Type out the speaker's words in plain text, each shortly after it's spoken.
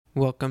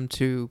Welcome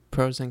to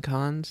Pros and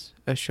Cons,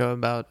 a show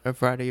about a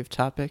variety of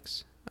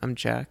topics. I'm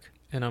Jack.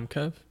 And I'm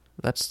Kev.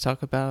 Let's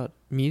talk about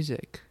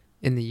music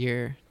in the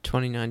year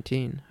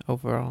 2019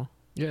 overall.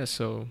 Yeah,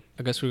 so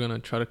I guess we're going to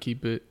try to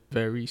keep it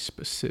very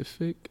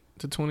specific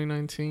to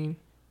 2019.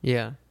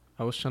 Yeah,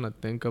 I was trying to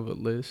think of a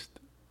list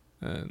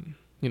and,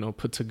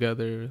 put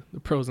together the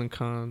pros and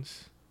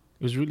cons.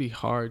 It was really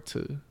hard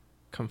to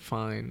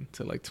confine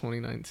to like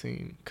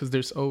 2019 because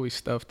there's always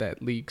stuff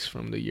that leaks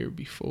from the year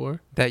before.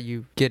 that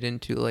you get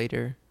into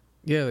later.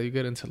 Yeah, that you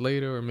get into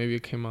later, or maybe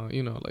it came out,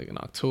 like in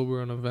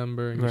October or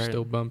November and you Right.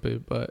 still bump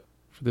it. But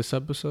for this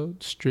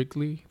episode,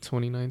 strictly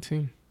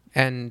 2019.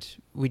 And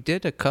we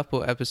did a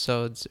couple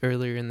episodes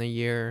earlier in the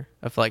year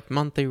of like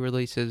monthly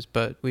releases,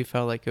 but we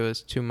felt like it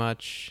was too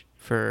much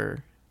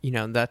for,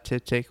 that to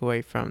take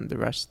away from the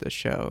rest of the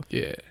show.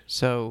 Yeah.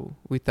 So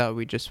we thought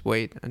we'd just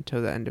wait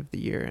until the end of the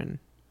year, and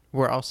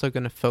we're also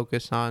going to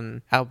focus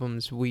on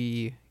albums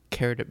we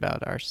cared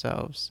about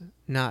ourselves,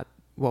 not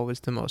what was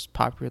the most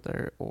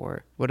popular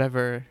or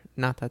whatever.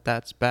 Not that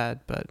that's bad,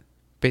 but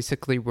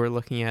basically we're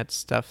looking at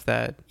stuff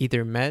that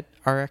either met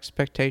our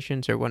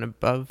expectations or went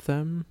above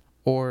them,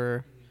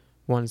 or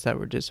ones that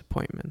were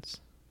disappointments.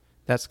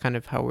 That's kind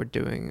of how we're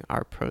doing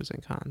our pros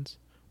and cons,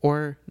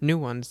 or new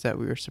ones that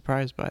we were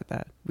surprised by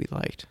that we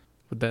liked.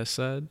 With that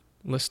said,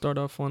 let's start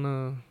off on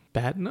a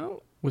bad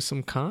note with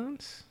some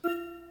cons.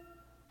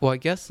 Well, I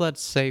guess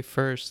let's say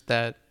first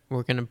that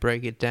we're going to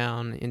break it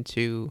down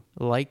into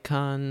light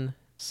con,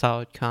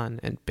 solid con,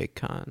 and big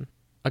con.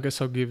 I guess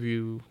I'll give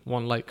you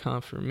one light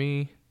con for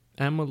me.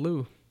 Amma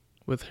Lou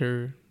with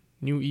her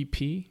new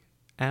EP,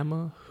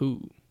 Amma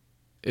Who.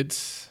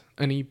 It's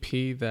an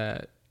EP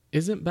that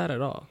isn't bad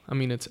at all. I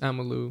mean, it's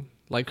Amma Lou,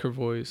 like her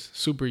voice,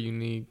 super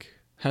unique,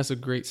 has a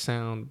great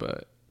sound,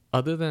 but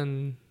other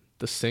than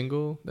the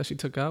single that she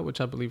took out, which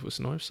I believe was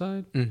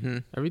Northside, Mm-hmm.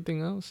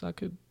 everything else I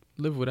could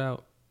live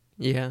without.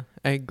 Yeah,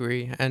 I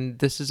agree. And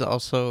this is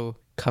also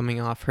coming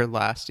off her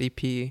last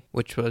EP,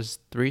 which was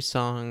 3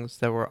 songs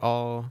that were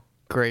all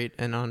great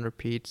and on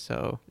repeat.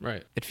 So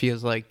Right. it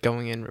feels like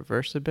going in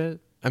reverse a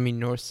bit. I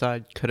mean,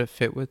 Northside could have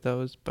fit with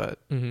those, but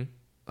Mm-hmm.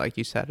 like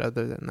you said,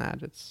 other than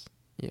that,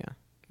 yeah.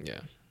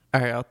 Yeah.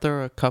 All right, I'll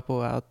throw a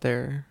couple out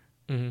there.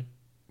 Mm-hmm.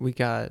 We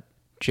got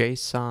Jay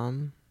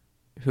Som,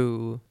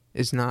 who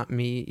is not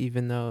me,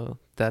 even though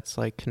that's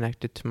like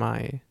connected to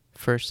my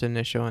first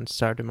initial and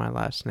start of my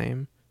last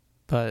name.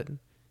 But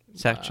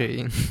it's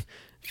actually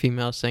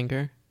female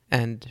singer,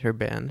 and her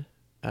band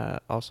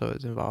also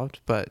is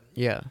involved. But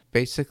yeah,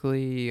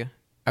 basically,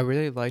 I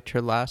really liked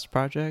her last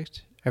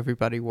project,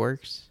 Everybody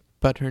Works.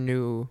 But her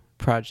new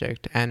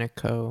project,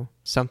 Anico,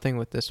 something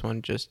with this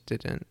one just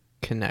didn't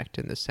connect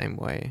in the same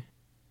way.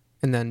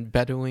 And then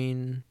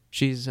Bedouin,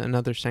 she's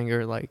another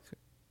singer, like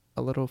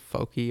a little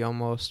folky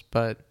almost,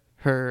 but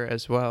her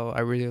as well. I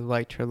really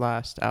liked her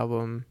last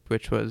album,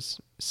 which was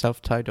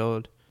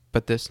self-titled,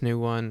 but this new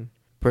one,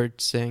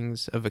 Bird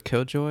Sings of a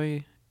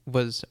Killjoy,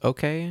 was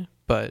okay,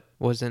 but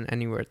wasn't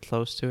anywhere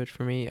close to it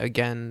for me.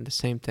 Again, the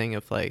same thing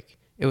of like,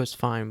 it was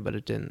fine, but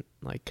it didn't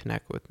like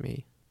connect with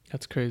me.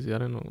 That's crazy. I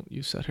didn't know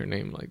you said her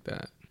name like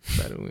that.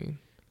 Bedouin.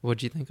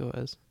 What'd you think it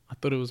was? I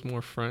thought it was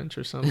more French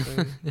or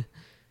something.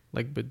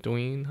 Like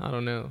Bedouin. I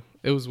don't know.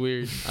 It was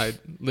weird. I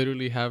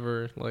literally have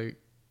her like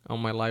on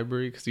my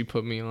library because you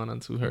put me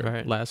onto her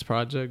Right. last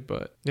project.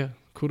 But yeah,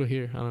 cool to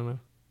hear. I don't know.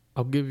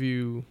 I'll give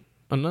you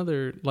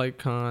another light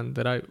con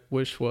that I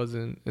wish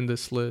wasn't in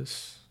this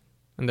list,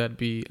 and that'd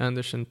be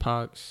Anderson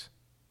 .Paak's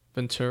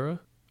Ventura.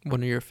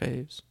 One of your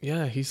faves.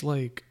 Yeah, he's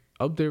like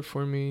up there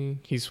for me.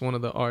 He's one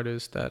of the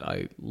artists that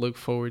I look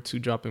forward to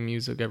dropping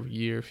music every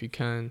year if you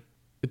can.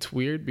 It's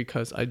weird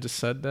because I just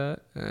said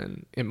that,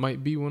 and it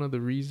might be one of the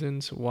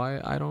reasons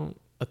why I don't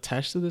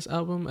attach to this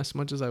album as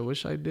much as I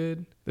wish I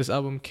did. This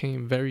album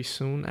came very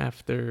soon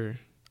after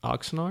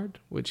Oxnard,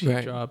 which he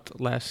Right. dropped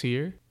last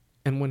year.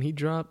 And when he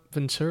dropped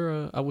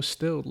Ventura, I was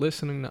still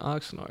listening to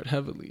Oxnard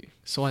heavily.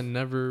 So I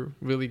never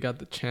really got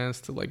the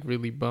chance to like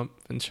really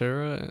bump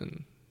Ventura,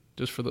 and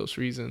just for those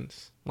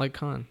reasons, like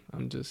Khan,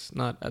 I'm just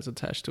not as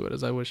attached to it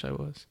as I wish I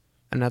was.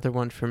 Another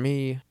one for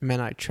me, Men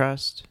I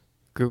Trust,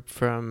 group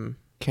from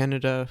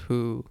Canada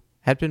who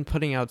had been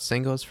putting out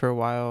singles for a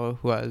while,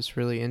 who I was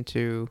really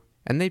into.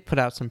 And they put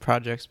out some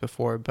projects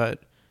before,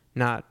 but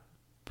not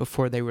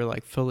before they were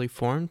like fully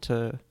formed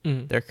to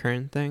their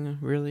current thing,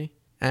 really.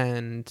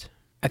 And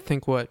I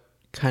think what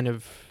kind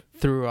of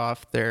threw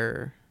off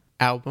their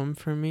album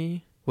for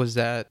me was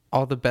that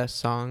all the best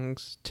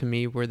songs to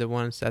me were the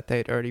ones that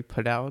they'd already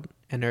put out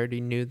and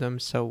already knew them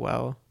so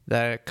well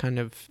that it kind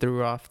of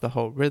threw off the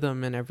whole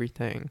rhythm and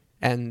everything.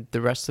 And the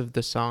rest of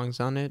the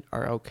songs on it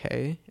are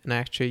okay. And I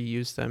actually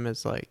use them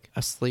as like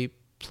a sleep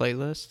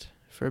playlist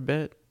for a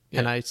bit. Yeah.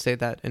 And I say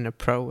that in a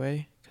pro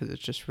way because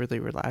it's just really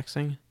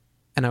relaxing.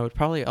 And I would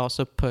probably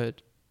also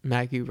put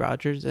Maggie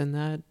Rogers in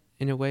that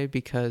in a way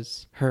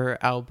because her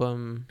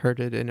album Heard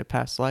It in a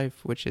Past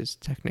Life, which is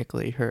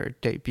technically her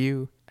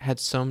debut, had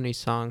so many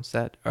songs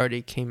that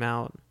already came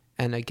out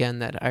and again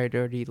that I'd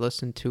already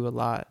listened to a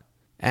lot.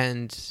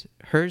 And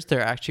hers,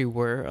 there actually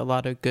were a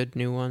lot of good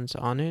new ones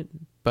on it,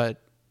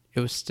 but it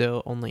was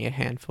still only a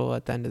handful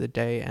at the end of the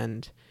day,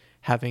 and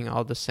having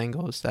all the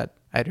singles that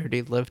I'd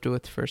already lived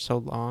with for so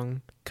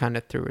long kind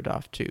of threw it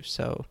off too.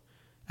 So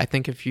I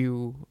think if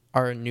you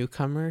are a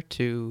newcomer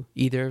to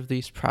either of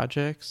these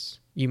projects,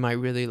 you might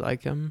really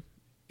like them.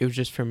 It was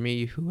just for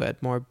me, who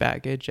had more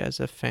baggage as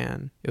a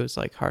fan, it was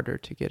like harder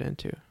to get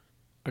into.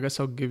 I guess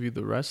I'll give you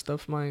the rest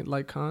of my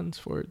like cons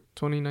for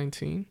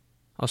 2019.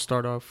 I'll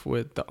start off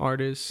with the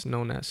artist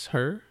known as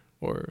Her,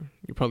 or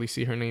you probably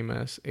see her name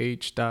as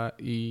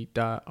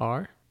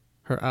H.E.R.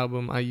 Her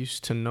album I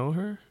Used to Know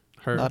Her.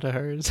 A lot of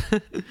hers.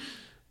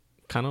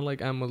 Kind of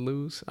like Emma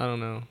Lou's. I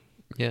don't know.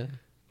 Yeah.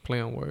 Play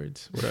on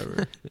words,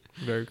 whatever.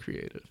 Very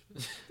creative.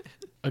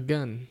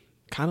 Again,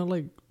 kind of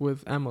like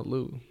with Emma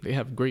Lou. They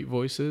have great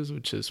voices,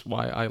 which is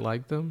why I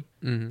like them.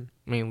 Mm-hmm.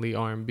 Mainly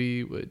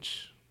R&B,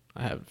 which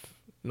I have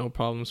no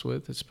problems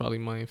with. It's probably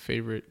my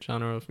favorite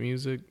genre of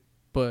music.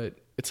 But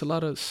it's a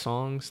lot of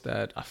songs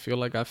that I feel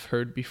like I've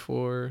heard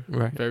before.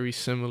 Right. Very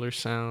similar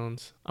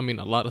sounds. I mean,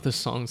 a lot of the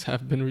songs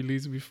have been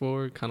released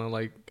before, kind of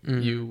like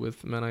You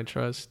with Men I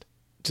Trust.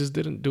 Just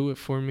didn't do it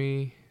for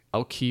me.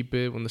 I'll keep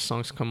it. When the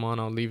songs come on,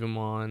 I'll leave them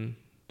on.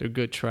 They're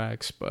good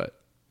tracks,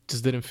 but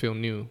just didn't feel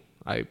new.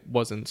 I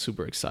wasn't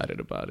super excited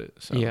about it.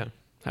 So Yeah.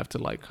 have to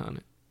like on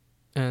it.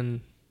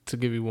 And to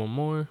give you one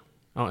more,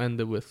 I'll end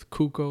it with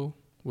Cuco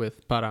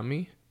with Para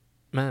Mí.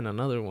 Man,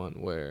 another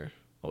one where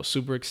I was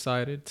super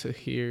excited to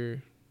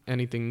hear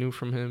anything new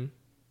from him,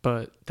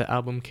 but the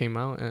album came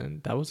out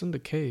and that wasn't the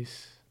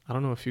case. I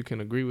don't know if you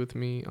can agree with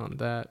me on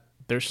that.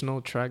 There's no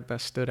track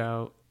that stood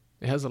out.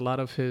 It has a lot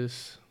of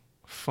his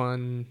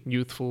fun,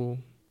 youthful,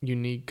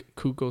 unique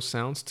Cuco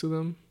sounds to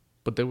them,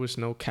 but there was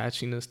no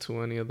catchiness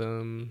to any of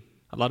them.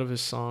 A lot of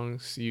his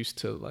songs used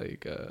to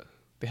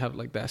they have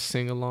like that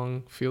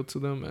sing-along feel to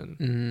them,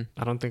 and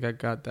I don't think I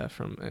got that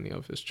from any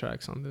of his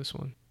tracks on this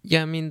one.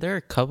 Yeah, I mean, there are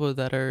a couple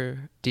that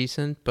are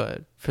decent,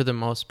 but for the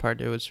most part,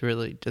 it was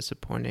really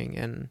disappointing.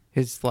 And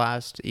his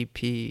last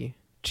EP,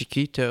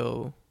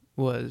 Chiquito,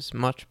 was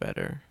much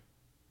better.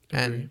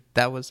 Agreed. And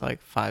that was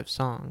like 5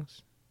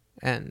 songs.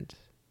 And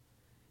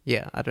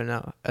yeah, I don't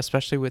know.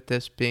 Especially with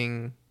this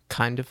being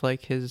kind of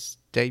like his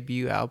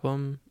debut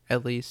album,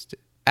 at least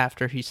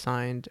after he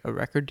signed a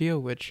record deal,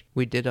 which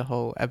we did a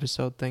whole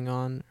episode thing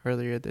on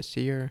earlier this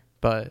year.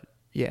 But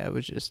yeah, it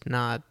was just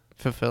not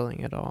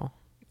fulfilling at all.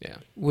 Yeah.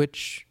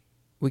 Which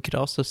we could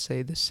also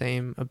say the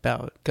same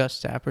about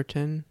Gus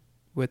Dapperton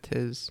with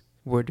his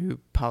Where Do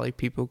Poly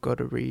People Go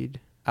to Read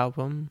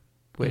album,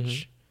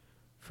 which,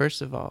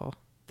 first of all,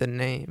 the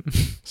name.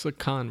 It's a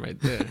con right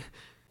there.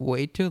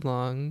 Way too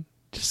long.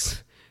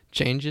 Just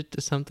change it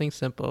to something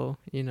simple,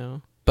 you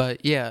know?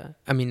 But yeah,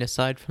 I mean,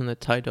 aside from the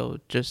title,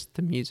 just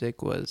the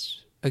music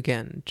was,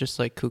 again, just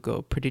like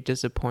Cuco, pretty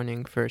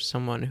disappointing for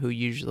someone who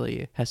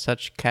usually has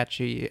such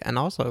catchy and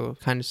also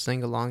kind of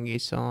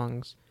sing-alongy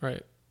songs.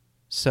 Right.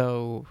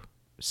 So,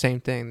 same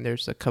thing.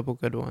 There's a couple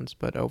good ones,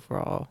 but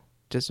overall,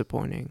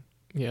 disappointing.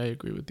 Yeah, I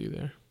agree with you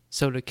there.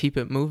 So, to keep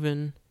it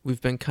moving,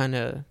 we've been kind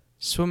of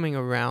swimming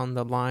around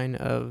the line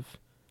of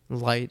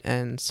light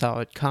and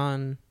solid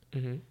con.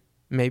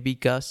 Maybe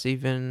Gus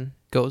even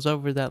goes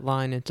over that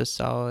line into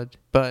solid.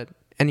 But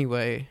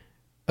anyway,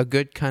 a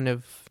good kind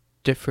of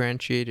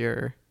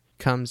differentiator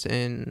comes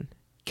in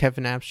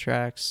Kevin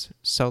Abstract's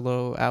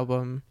solo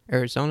album,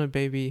 Arizona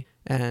Baby,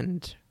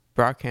 and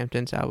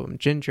Brockhampton's album,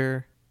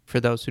 Ginger. For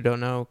those who don't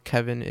know,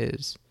 Kevin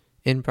is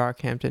in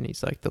Brockhampton.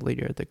 He's like the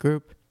leader of the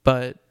group.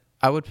 But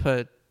I would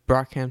put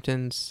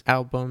Brockhampton's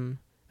album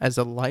as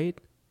a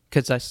light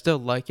because I still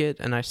like it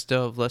and I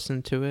still have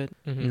listened to it.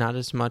 Not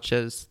as much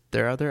as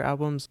their other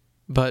albums.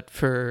 But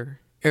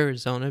for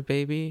Arizona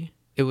Baby,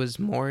 it was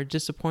more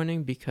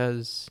disappointing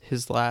because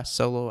his last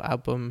solo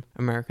album,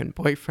 American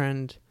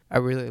Boyfriend, I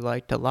really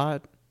liked a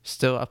lot.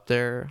 Still up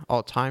there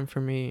all time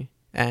for me.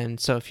 And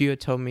so if you had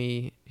told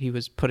me he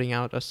was putting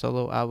out a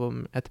solo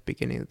album at the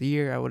beginning of the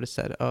year, I would have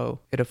said, oh,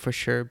 it'll for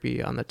sure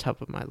be on the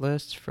top of my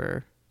list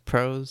for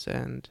pros,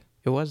 and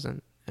it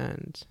wasn't.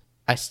 And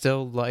I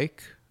still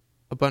like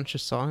a bunch of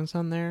songs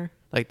on there.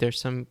 Like,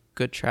 there's some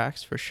good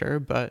tracks for sure,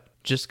 but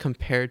just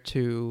compared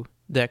to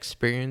the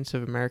experience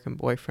of American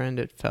Boyfriend,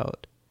 it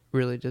felt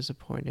really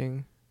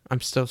disappointing.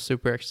 I'm still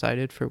super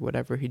excited for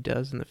whatever he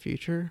does in the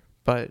future,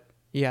 but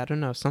yeah, I don't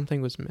know,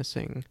 something was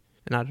missing.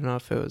 And I don't know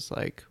if it was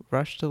like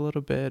rushed a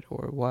little bit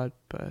or what,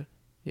 but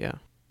yeah.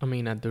 I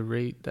mean, at the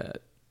rate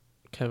that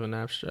Kevin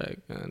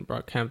Abstract and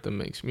Brockhampton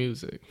makes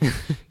music,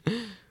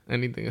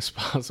 anything is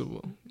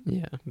possible.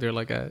 Yeah. They're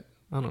like at,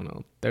 I don't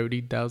know,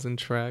 30,000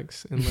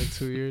 tracks in like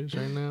 2 years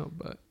right now.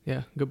 But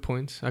yeah, good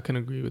points. I can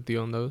agree with you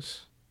on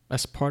those.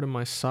 As part of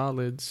my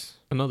solids,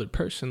 another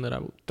person that I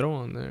would throw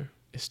on there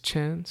is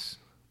Chance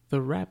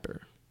the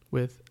Rapper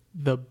with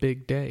The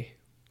Big Day.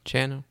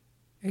 Channel,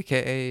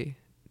 a.k.a.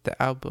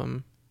 the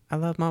album I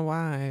Love My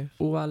Wife.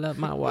 Oh, I love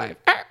my wife.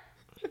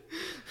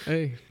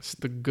 Hey, it's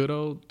the good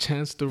old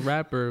Chance the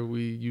Rapper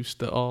we used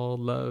to all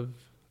love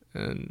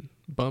and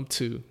bump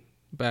to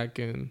back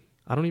in,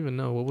 I don't even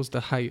know, what was the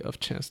height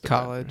of Chance the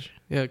College.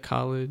 Rapper? Yeah,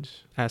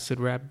 college, acid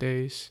rap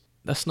days.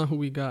 That's not who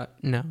we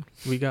got. No.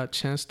 We got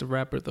Chance the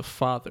Rapper, the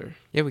father,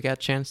 Yeah, we got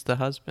Chance the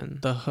husband.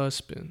 the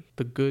husband,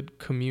 the good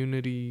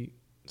community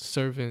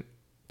servant,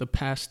 the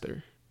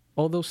pastor.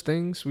 All those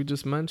things we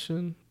just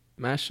mentioned,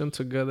 mash them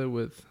together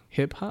with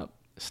hip hop.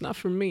 It's not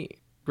for me.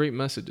 Great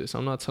messages.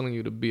 I'm not telling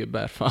you to be a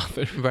bad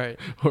father Right.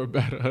 or a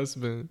bad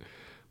husband,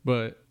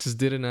 but just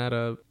didn't add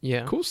up.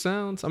 Yeah. Cool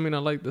sounds. I mean, I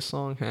like the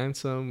song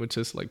Handsome, which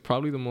is like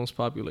probably the most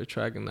popular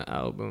track in the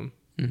album.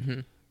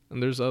 Mm-hmm.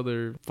 And there's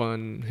other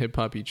fun hip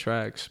hoppy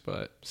tracks,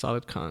 but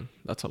solid con.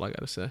 That's all I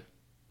gotta say.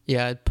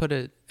 Yeah, I'd put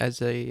it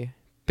as a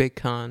big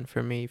con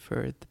for me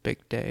for the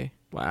big day.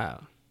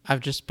 Wow. I've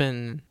just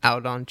been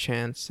out on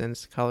Chance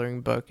since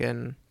Coloring Book,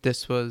 and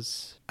this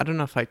was, I don't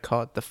know if I'd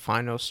call it the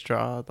final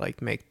straw,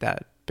 like make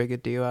that big a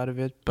deal out of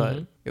it,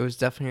 but it was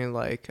definitely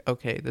like,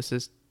 okay, this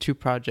is 2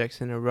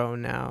 projects in a row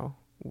now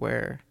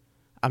where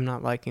I'm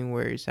not liking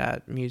where he's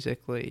at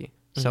musically.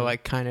 So I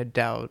kind of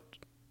doubt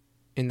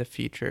in the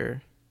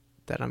future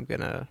that I'm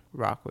going to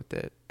rock with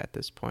it at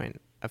this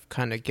point. I've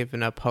kind of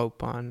given up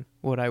hope on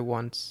what I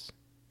once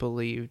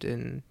believed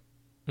in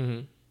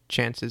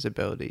Chance's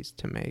abilities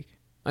to make.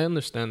 I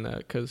understand that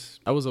because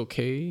I was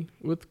okay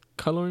with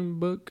Coloring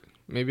Book.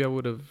 Maybe I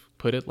would have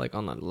put it like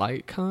on a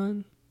light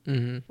con,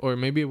 or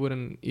maybe it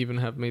wouldn't even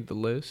have made the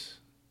list.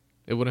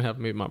 It wouldn't have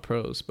made my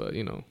pros, but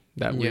you know,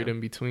 that weird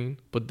in between.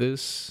 But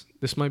this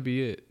might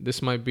be it.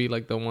 This might be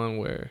like the one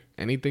where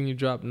anything you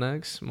drop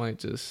next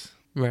might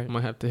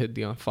have to hit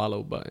the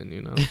unfollow button,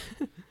 you know?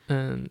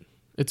 And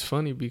it's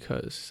funny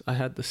because I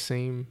had the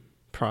same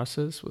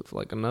process with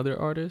like another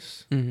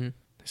artist.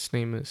 His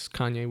name is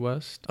Kanye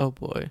West. Oh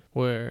boy.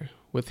 Where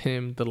with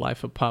him, The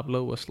Life of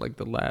Pablo was like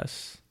the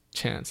last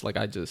chance. Like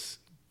I just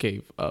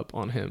gave up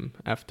on him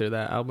after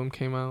that album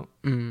came out.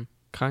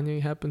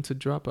 Kanye happened to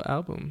drop an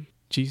album,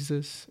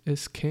 Jesus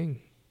is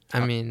King.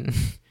 I mean,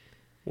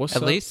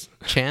 at least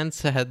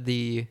Chance had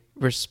the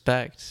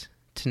respect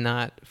to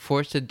not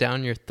force it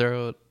down your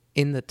throat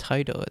in the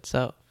title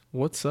itself.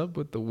 What's up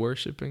with the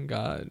worshiping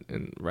God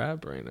in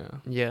rap right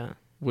now? Yeah.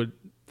 With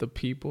the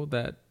people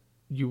that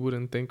you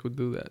wouldn't think would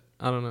do that.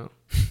 I don't know.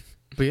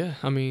 But yeah,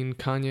 I mean,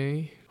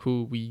 Kanye,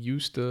 who we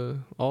used to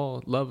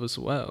all love as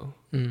well.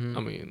 I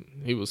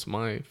mean, he was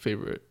my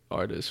favorite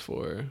artist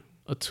for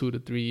a 2 to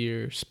 3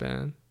 year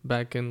span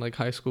back in like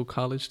high school,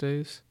 college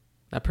days.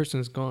 That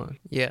person's gone.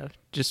 Yeah,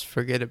 just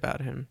forget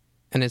about him.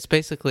 And it's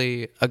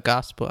basically a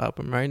gospel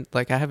album, right?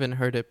 Like I haven't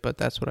heard it, but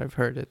that's what I've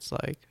heard. It's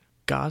like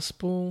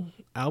gospel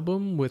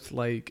album with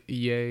like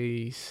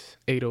Ye's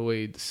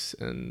 808s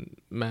and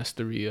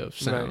mastery of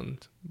sound.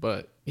 Right.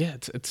 But yeah,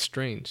 it's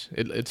strange.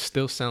 It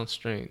still sounds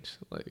strange.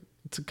 Like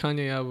it's a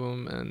Kanye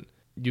album and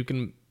you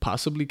can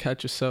possibly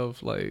catch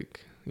yourself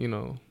like, you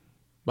know,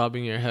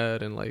 bobbing your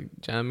head and like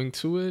jamming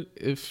to it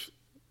if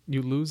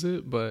you lose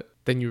it, but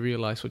then you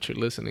realize what you're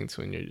listening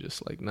to and you're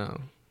just like,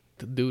 no,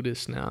 the dude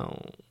is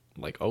now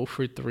like 0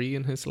 for 3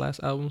 in his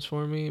last albums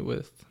for me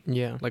with,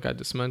 like I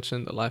just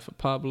mentioned, The Life of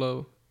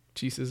Pablo,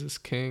 Jesus is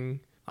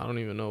King. I don't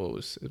even know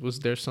was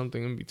there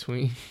something in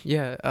between?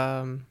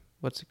 Yeah,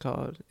 what's it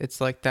called?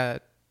 It's like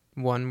that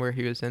one where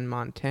he was in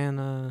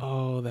Montana.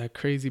 Oh, that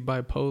crazy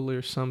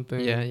bipolar something.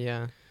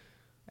 Yeah.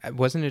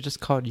 Wasn't it just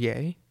called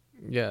Yay?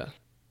 Yeah.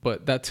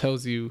 But that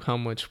tells you how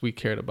much we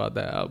cared about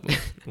that album.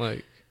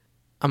 Like,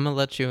 I'm gonna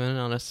let you in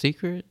on a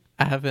secret.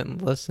 I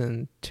haven't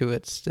listened to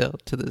it still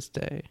to this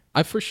day.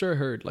 I for sure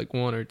heard like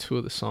 1 or 2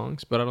 of the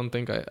songs, but I don't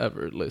think I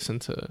ever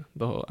listened to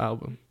the whole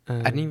album.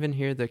 I didn't even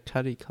hear the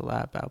Cudi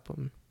collab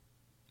album,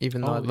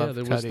 even though I love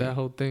there Cudi. Was that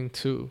whole thing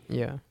too.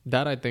 Yeah,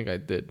 that I think I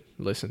did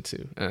listen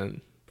to,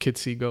 and Kids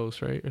See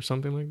Ghosts, right, or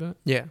something like that.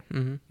 Yeah.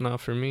 Not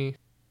for me.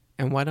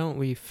 And why don't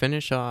we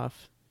finish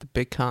off the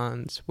big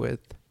cons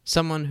with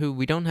someone who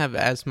we don't have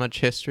as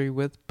much history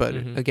with, but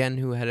again,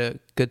 who had a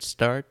good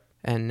start,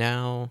 and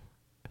now,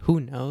 who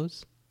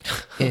knows,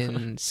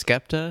 in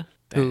Skepta,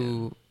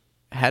 who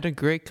had a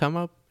great come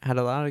up, had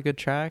a lot of good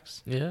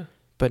tracks. Yeah.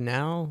 But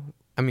now,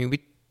 I mean,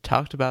 we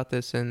talked about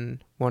this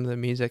in one of the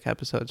music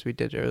episodes we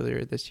did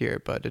earlier this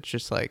year, but it's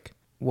just like,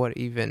 what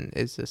even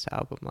is this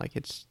album? Like,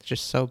 it's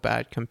just so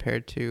bad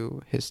compared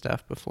to his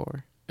stuff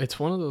before. It's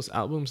one of those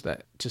albums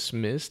that just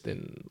missed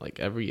in like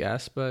every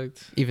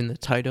aspect. Even the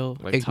title,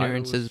 like,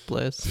 Ignorance is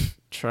Bliss.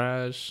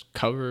 Trash.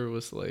 Cover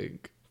was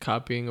like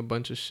copying a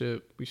bunch of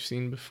shit we've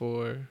seen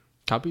before.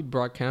 Copied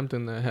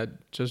Brockhampton that had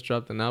just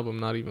dropped an album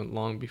not even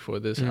long before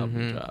this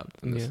album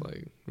dropped. And it's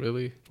like,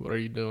 really? What are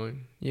you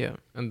doing? Yeah.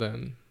 And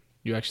then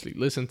you actually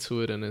listen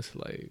to it and it's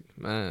like,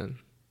 man,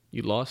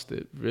 you lost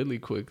it really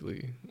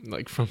quickly,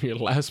 like from your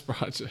last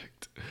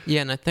project. Yeah,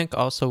 and I think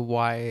also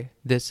why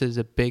this is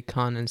a big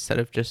con instead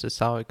of just a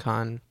solid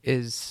con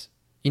is,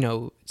 you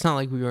know, it's not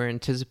like we were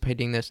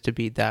anticipating this to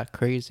be that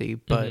crazy,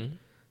 but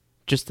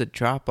just the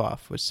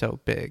drop-off was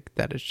so big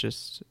that it's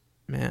just,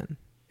 man,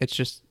 it's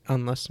just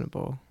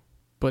unlistenable.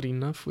 But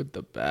enough with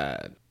the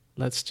bad.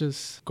 Let's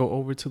just go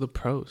over to the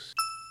pros.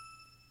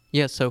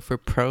 Yeah, so for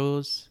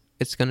pros,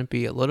 it's going to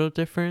be a little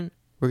different.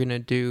 We're going to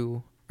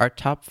do our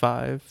top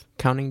 5,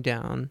 counting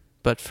down.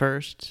 But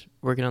first,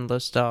 we're going to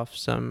list off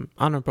some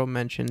honorable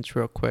mentions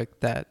real quick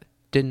that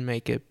didn't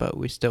make it, but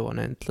we still want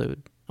to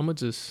include. I'm going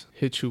to just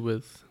hit you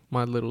with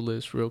my little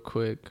list real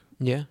quick.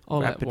 Yeah,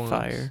 all rapid at once.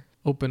 fire.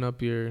 Open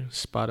up your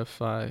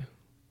Spotify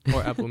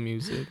or Apple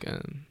Music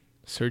and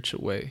search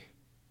away.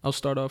 I'll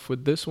start off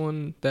with this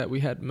one that we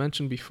had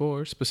mentioned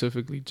before,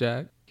 specifically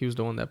Jack. He was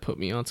the one that put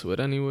me onto it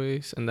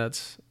anyways, and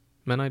that's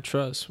Men I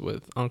Trust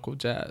with Uncle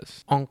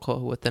Jazz.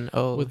 Uncle with an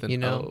O, With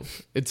an O.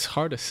 It's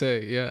hard to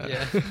say,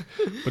 yeah.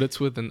 But it's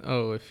with an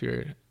O if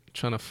you're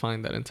trying to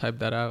find that and type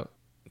that out.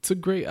 It's a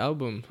great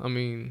album. I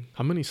mean,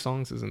 how many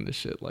songs is in this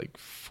shit? Like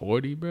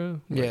 40,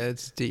 bro? Like, yeah,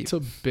 it's deep. It's a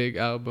big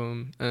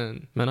album,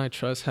 and Men I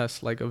Trust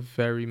has like a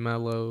very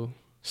mellow,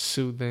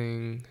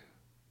 soothing,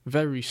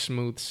 very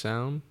smooth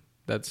sound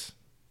that's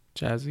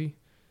jazzy.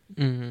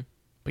 Mm-hmm.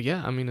 But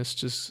yeah, I mean, it's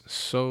just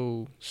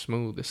so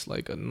smooth. It's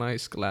like a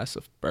nice glass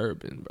of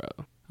bourbon,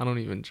 bro. I don't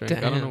even drink.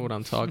 Damn. I don't know what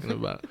I'm talking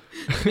about.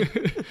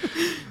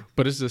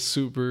 But it's just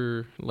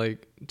super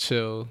like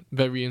chill,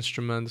 very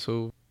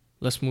instrumental.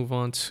 Let's move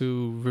on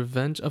to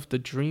Revenge of the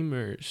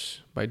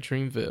Dreamers by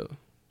Dreamville.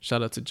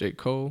 Shout out to J.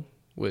 Cole,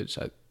 which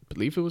I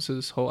believe it was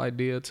his whole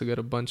idea to get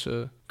a bunch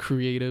of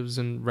creatives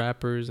and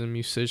rappers and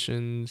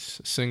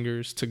musicians,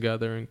 singers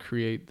together and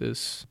create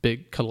this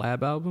big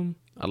collab album.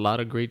 A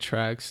lot of great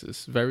tracks.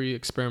 It's very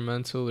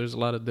experimental. There's a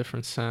lot of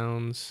different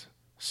sounds,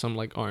 some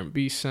like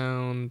R&B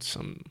sound,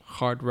 some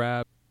hard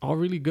rap, all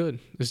really good.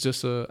 It's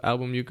just an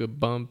album you could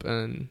bump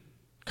and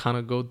kind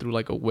of go through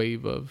like a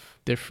wave of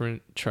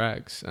different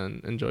tracks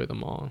and enjoy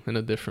them all in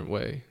a different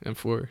way and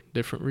for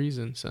different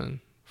reasons. And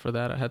for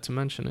that, I had to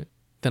mention it.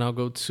 Then I'll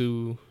go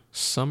to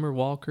Summer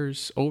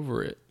Walker's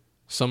Over It.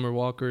 Summer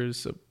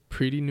Walker's a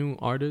pretty new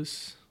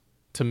artist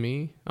to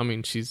me. I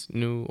mean, she's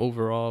new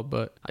overall,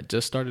 but I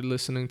just started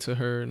listening to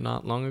her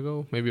not long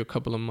ago, maybe a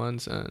couple of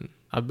months, and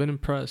I've been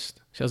impressed.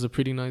 She has a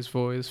pretty nice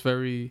voice,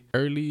 very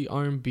early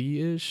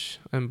R&B-ish,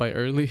 and by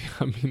early,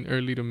 I mean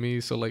early to me,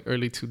 so like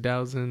early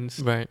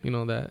 2000s. Right. You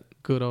know, that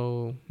good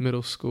old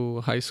middle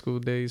school, high school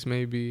days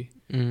maybe,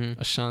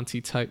 Ashanti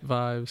type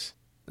vibes,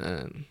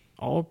 and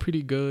all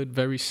pretty good,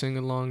 very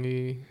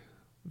sing-alongy,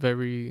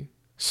 very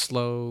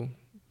slow,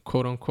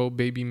 quote-unquote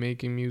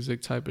baby-making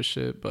music type of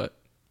shit, but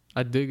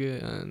I dig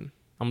it, and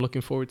I'm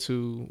looking forward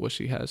to what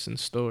she has in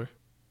store.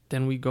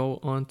 Then we go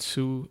on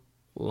to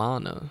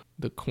Lana,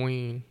 the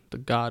queen, the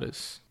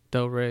goddess,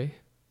 Del Rey,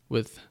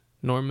 with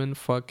Norman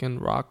fucking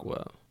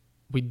Rockwell.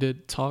 We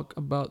did talk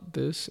about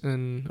this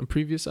in a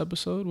previous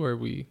episode where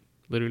we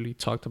literally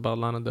talked about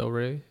Lana Del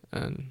Rey,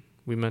 and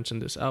we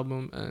mentioned this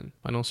album, and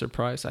by no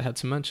surprise, I had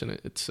to mention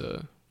it. It's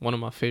one of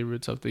my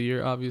favorites of the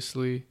year,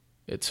 obviously.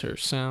 It's her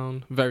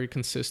sound, very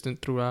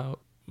consistent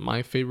throughout.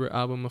 My favorite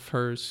album of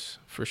hers,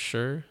 for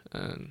sure,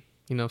 and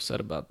enough said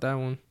about that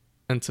one.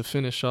 And to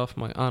finish off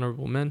my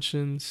honorable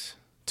mentions,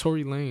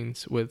 Tory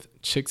Lanez with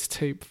Chicks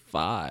Tape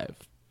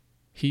 5.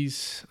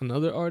 He's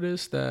another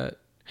artist that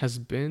has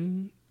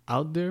been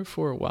out there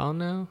for a while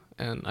now,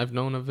 and I've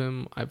known of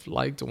him. I've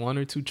liked one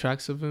or two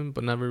tracks of him,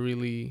 but never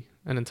really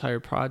an entire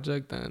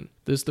project, and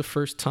this is the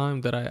first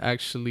time that I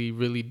actually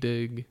really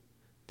dig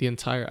the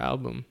entire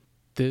album.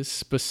 This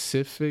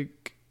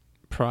specific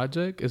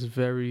project is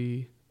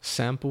very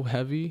sample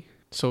heavy,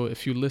 so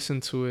if you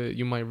listen to it,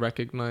 you might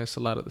recognize a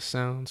lot of the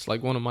sounds.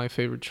 Like one of my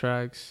favorite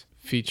tracks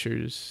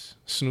features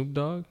Snoop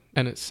Dogg,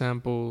 and it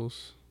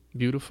samples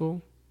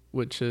Beautiful,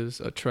 which is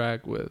a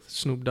track with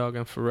Snoop Dogg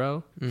and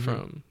Pharrell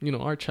from, you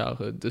know, our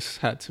childhood. This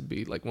had to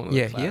be like one of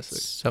the classics. He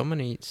has so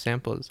many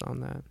samples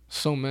on that.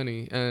 So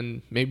many,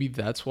 and maybe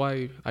that's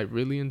why I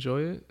really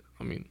enjoy it.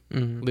 I mean,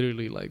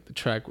 literally like the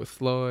track with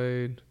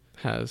Floyd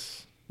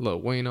has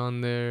Lil Wayne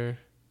on there.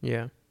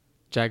 Yeah.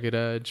 Jagged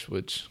Edge,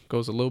 which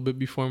goes a little bit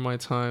before my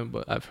time,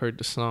 but I've heard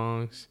the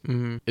songs.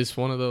 It's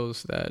one of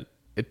those that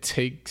it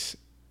takes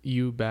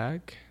you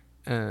back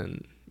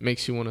and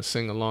makes you want to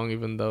sing along,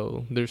 even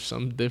though there's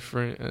some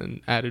different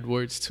and added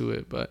words to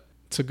it, but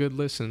it's a good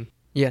listen.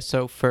 Yeah,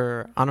 so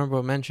for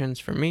honorable mentions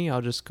for me,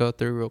 I'll just go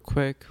through real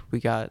quick. We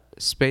got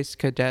Space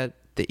Cadet,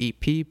 the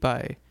EP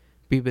by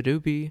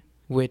Beabadoobee,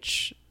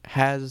 which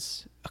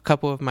has a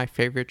couple of my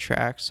favorite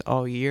tracks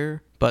all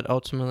year, but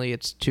ultimately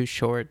it's too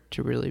short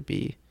to really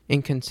be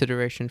in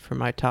consideration for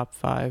my top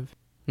 5.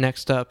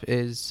 Next up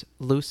is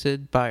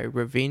Lucid by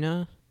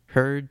Raveena,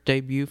 her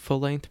debut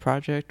full-length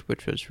project,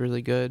 which was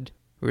really good,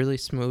 really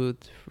smooth,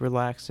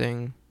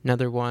 relaxing.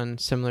 Another one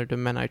similar to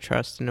Men I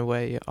Trust in a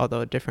way,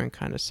 although a different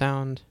kind of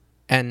sound.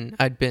 And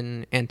I'd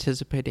been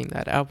anticipating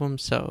that album,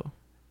 so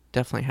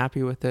definitely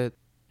happy with it.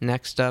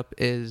 Next up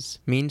is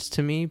Means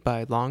to Me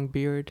by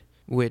Longbeard,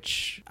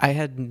 which I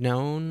had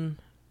known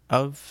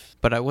of,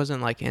 but I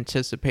wasn't like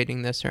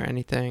anticipating this or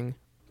anything.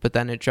 But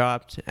then it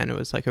dropped, and it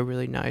was like a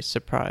really nice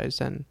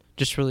surprise and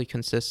just really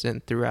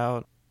consistent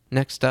throughout.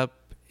 Next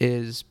up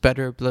is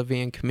Better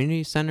Oblivion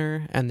Community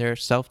Center and their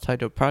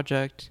self-titled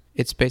project.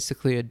 It's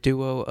basically a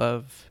duo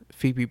of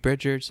Phoebe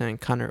Bridgers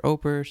and Connor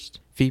Oberst.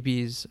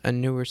 Phoebe's a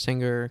newer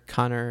singer.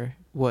 Connor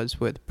was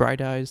with Bright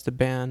Eyes, the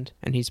band,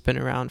 and he's been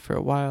around for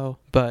a while.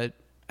 But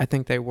I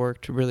think they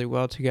worked really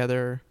well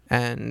together,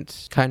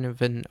 and kind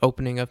of an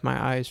opening of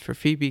my eyes for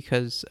Phoebe,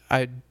 because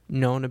I'd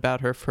known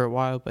about her for a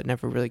while but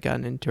never really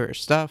gotten into her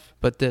stuff.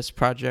 But this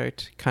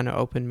project kind of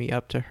opened me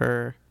up to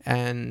her,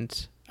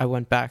 and I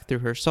went back through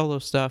her solo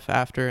stuff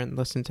after and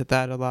listened to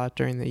that a lot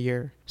during the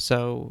year.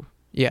 So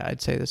yeah,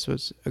 I'd say this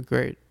was a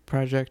great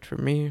project for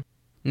me.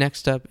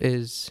 Next up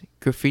is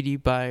Graffiti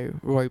by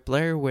Roy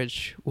Blair,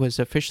 which was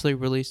officially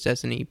released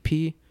as an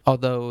EP,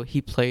 although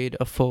he played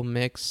a full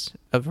mix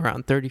of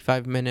around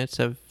 35 minutes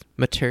of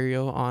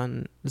material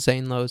on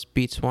Zane Lowe's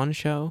Beats One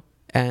show,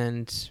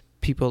 and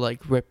people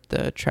like ripped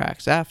the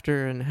tracks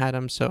after and had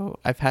them, so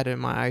I've had it in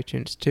my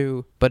iTunes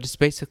too. But it's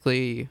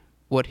basically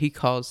what he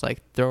calls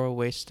like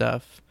throwaway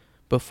stuff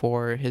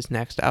before his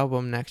next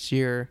album next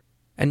year.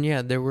 And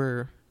yeah, there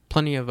were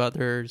plenty of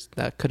others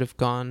that could have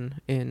gone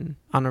in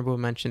honorable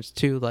mentions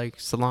too, like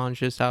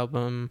Solange's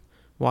album,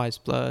 Wise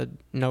Blood,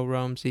 No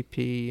Rome's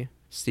EP,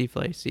 Steve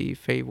Lacy,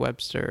 Faye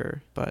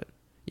Webster. But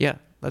yeah,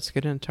 let's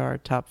get into our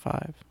top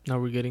 5. Now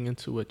we're getting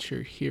into what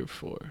you're here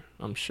for,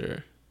 I'm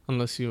sure.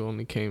 Unless you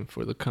only came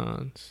for the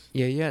cons.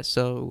 Yeah.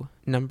 So,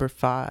 number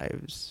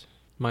 5s.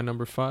 My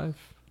number 5,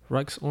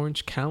 Rex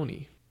Orange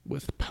County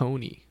with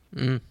Pony.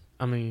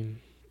 I mean,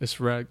 it's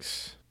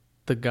Rex.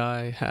 The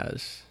guy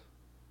has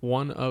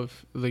one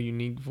of the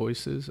unique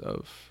voices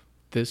of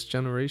this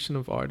generation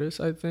of artists,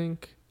 I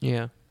think.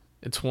 Yeah.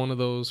 It's one of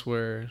those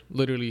where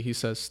literally he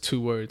says 2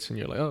 words and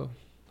you're like, oh,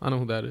 I know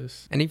who that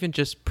is. And even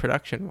just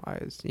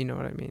production-wise, you know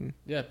what I mean?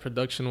 Yeah,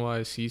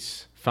 production-wise,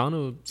 he's found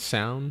a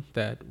sound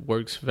that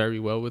works very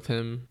well with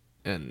him.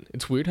 And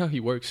it's weird how he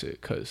works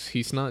it, because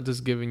he's not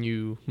just giving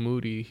you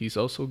moody, he's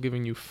also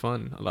giving you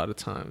fun a lot of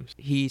times.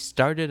 He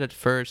started at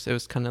first, it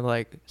was kind of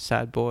like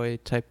sad boy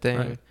type thing.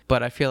 Right.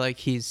 But I feel like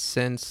he's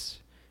since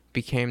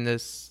became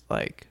this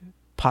like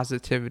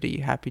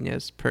positivity,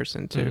 happiness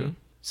person too. Mm-hmm.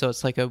 So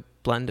it's like a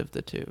blend of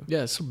the two.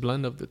 Yeah, it's a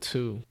blend of the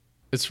two.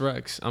 It's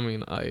Rex. I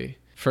mean, I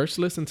first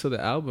listened to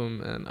the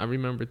album and I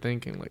remember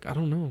thinking like, I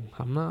don't know,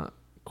 I'm not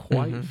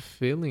quite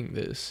feeling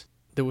this.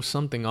 There was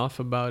something off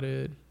about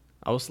it.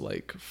 I was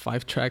like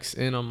 5 tracks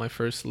in on my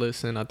first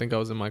listen. I think I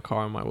was in my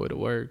car on my way to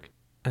work.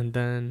 And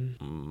then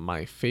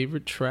my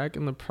favorite track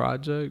in the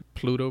project,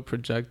 Pluto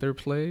Projector,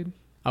 played.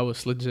 I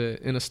was legit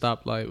in a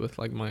stoplight with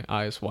like my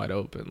eyes wide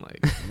open,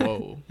 like,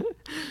 whoa,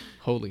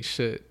 holy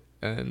shit.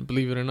 And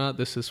believe it or not,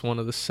 this is one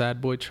of the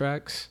sad boy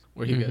tracks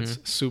where he gets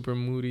super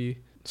moody,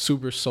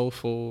 super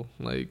soulful,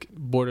 like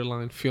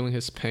borderline feeling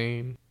his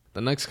pain.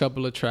 The next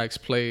couple of tracks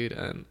played,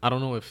 and I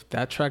don't know if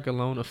that track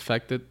alone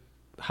affected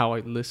how I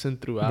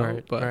listened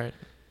throughout, but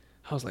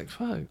I was like,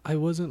 fuck, I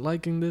wasn't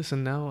liking this,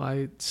 and now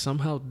I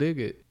somehow dig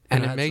it.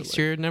 And it makes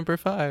your number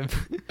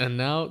 5. And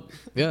now,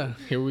 yeah,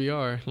 here we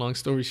are. Long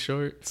story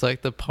short. It's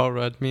like the Paul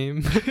Rudd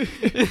meme.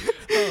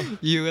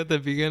 You at the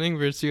beginning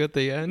versus you at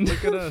the end.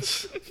 Look at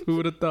us. Who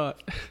would have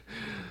thought?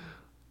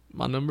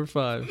 My number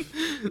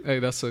 5. Hey,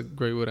 that's a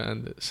great way to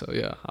end it. So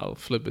yeah, I'll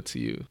flip it to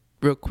you.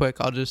 Real quick,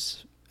 I'll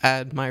just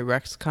add my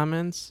Rex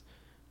comments.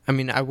 I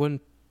mean, I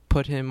wouldn't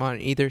put him on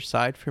either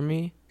side for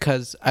me,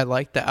 because I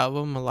like the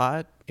album a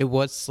lot. It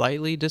was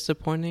slightly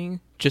disappointing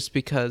just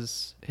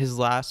because his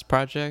last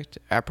project,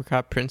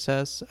 Apricot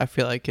Princess, I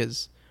feel like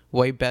is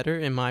way better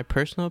in my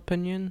personal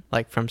opinion.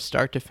 Like from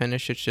start to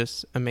finish, it's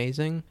just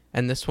amazing.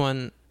 And this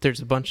one, there's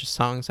a bunch of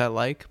songs I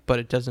like, but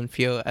it doesn't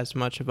feel as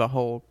much of a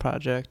whole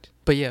project.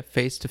 But yeah,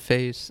 Face to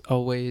Face,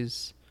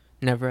 Always,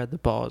 Never Had the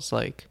Balls,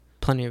 like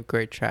plenty of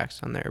great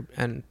tracks on there.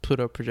 And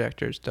Pluto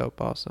Projector's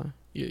dope also.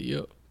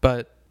 Yeah.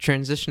 But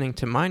transitioning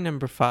to my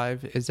number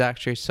 5 is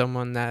actually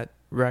someone that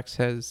Rex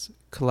has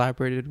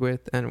collaborated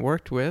with and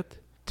worked with,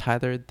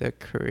 Tyler the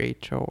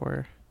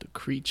Creator. The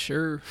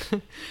Creature.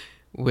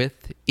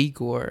 With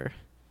Igor.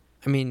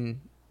 I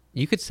mean,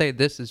 you could say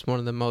this is one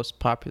of the most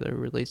popular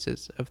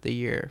releases of the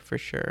year for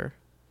sure.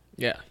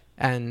 Yeah.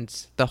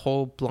 And the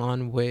whole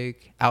blonde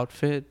wig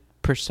outfit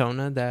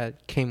persona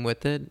that came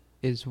with it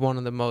is one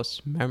of the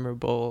most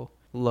memorable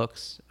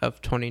looks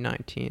of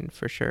 2019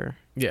 for sure.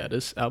 Yeah,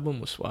 this album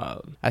was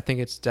wild. I think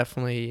it's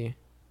definitely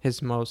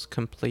his most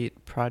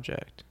complete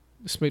project.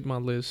 This made my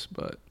list,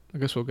 but I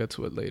guess we'll get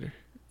to it later.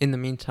 In the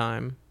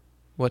meantime,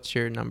 what's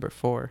your number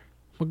 4?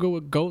 We'll go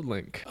with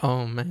GoldLink.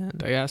 Oh man,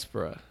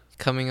 Diaspora.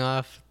 Coming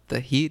off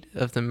the heat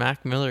of the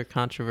Mac Miller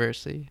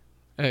controversy.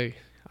 Hey,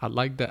 I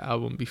liked the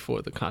album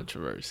before the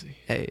controversy.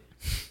 Hey,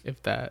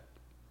 if that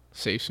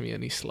saves me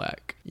any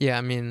slack. Yeah,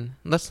 I mean,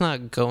 let's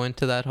not go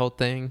into that whole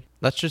thing.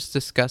 Let's just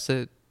discuss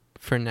it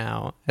for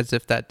now as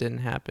if that didn't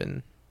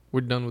happen.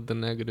 We're done with the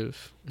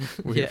negative.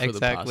 We're here for the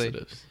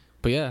positives.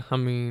 But yeah, I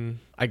mean,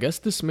 I guess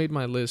this made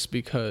my list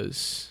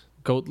because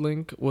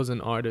GoldLink was an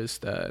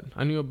artist that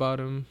I knew about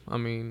him. I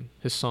mean,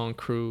 his song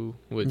Crew,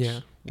 which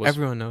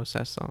everyone knows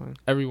that song.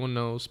 Everyone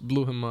knows,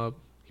 blew him up,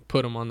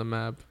 put him on the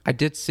map. I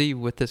did see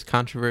with this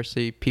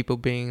controversy, people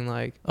being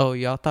like, oh,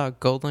 y'all thought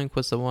GoldLink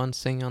was the one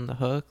singing on the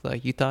hook?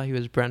 Like, you thought he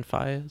was Brent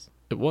Faiyaz?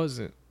 It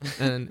wasn't.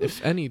 And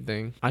if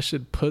anything, I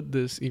should put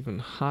this even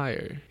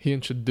higher. He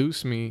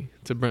introduced me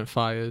to Brent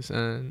Faiyaz,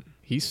 and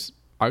he's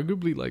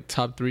arguably like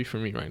top 3 for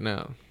me right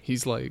now.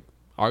 He's like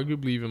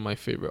arguably even my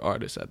favorite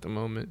artist at the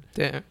moment.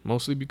 Damn.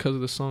 Mostly because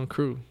of the song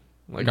Crew.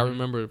 Like, I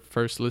remember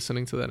first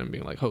listening to that and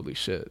being like, holy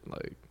shit,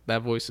 like,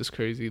 that voice is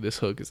crazy. This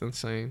hook is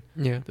insane.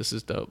 Yeah. This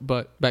is dope.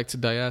 But back to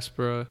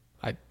Diaspora,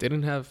 I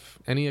didn't have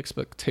any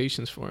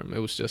expectations for him. It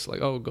was just like,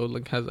 oh,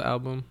 GoldLink has an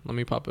album. Let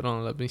me pop it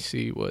on. Let me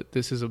see what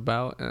this is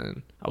about.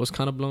 And I was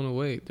kind of blown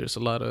away. There's a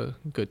lot of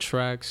good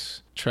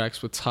tracks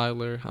with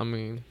Tyler. I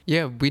mean...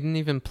 Yeah, we didn't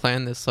even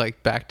plan this,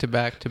 like,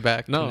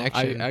 back-to-back-to-back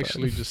connection. No, I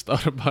actually just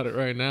thought about it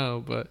right now.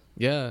 But,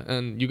 yeah,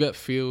 and you get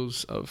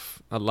feels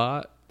of a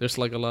lot. There's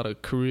like a lot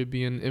of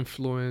Caribbean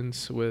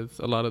influence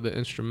with a lot of the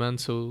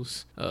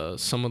instrumentals,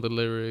 some of the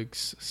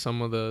lyrics,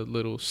 some of the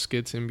little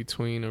skits in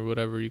between or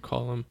whatever you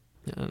call them.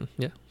 And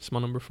yeah, it's my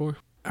number 4.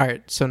 All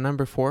right, so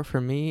number 4 for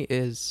me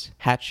is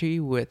Hatchie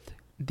with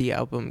the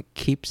album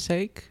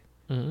Keepsake.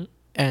 Mm-hmm.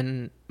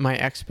 And my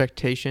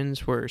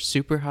expectations were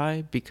super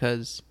high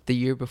because the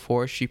year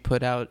before she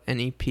put out an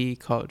EP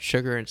called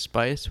Sugar and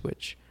Spice,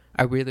 which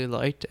I really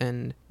liked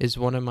and is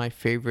one of my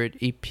favorite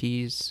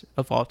EPs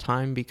of all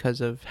time because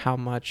of how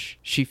much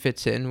she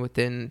fits in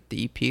within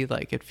the EP.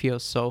 Like, it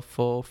feels so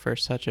full for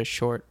such a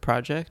short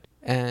project.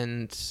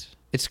 And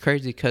it's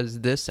crazy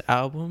because this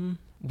album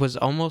was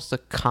almost a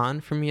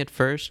con for me at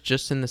first,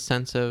 just in the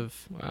sense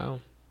of wow,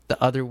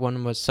 the other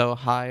one was so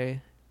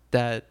high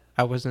that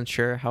I wasn't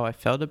sure how I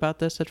felt about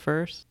this at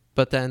first.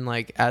 But then,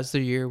 like, as the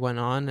year went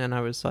on and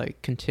I was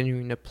like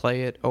continuing to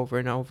play it over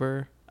and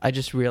over, I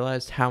just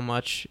realized how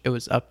much it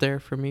was up there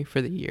for me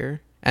for the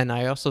year. And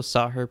I also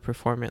saw her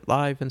perform it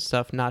live and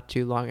stuff not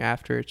too long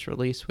after its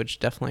release, which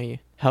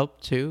definitely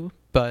helped too.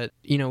 But,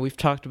 you know, we've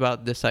talked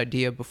about this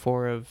idea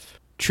before of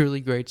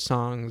truly great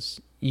songs.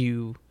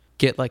 You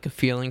get like a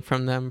feeling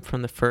from them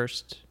from the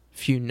first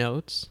few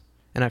notes.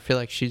 And I feel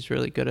like she's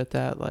really good at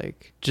that.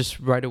 Like, just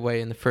right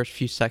away in the first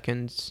few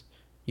seconds,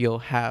 you'll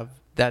have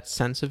that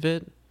sense of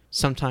it.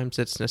 Sometimes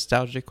it's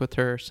nostalgic with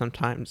her.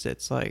 Sometimes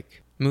it's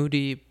like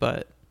moody,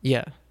 but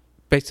yeah.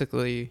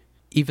 Basically,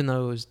 even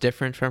though it was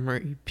different from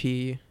her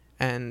EP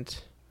and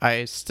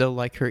I still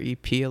like her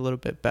EP a little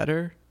bit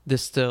better,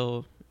 this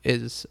still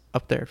is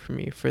up there for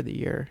me for the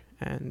year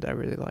and I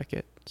really like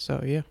it.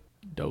 So yeah.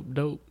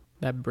 Dope.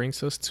 That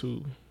brings us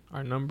to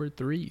our number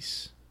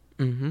 3s.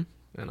 Mm-hmm.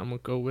 And I'm going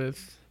to go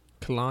with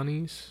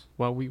Kehlani's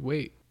While We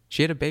Wait.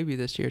 She had a baby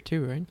this year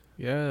too, right?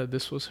 Yeah,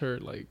 this was her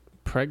like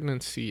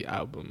pregnancy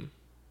album.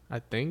 I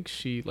think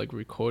she like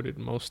recorded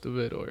most of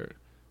it or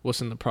was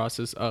in the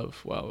process of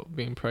while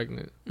being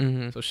pregnant.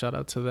 Mm-hmm. So shout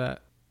out to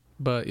that.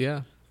 But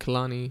yeah,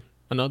 Kehlani,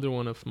 another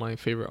one of my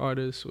favorite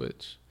artists,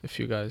 which if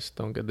you guys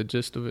don't get the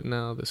gist of it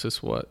now, this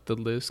is what the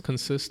list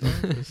consists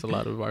of. It's a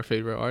lot of our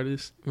favorite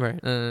artists.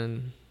 Right.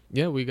 And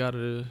yeah, we got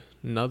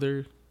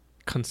another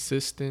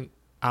consistent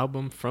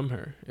album from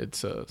her.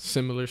 It's a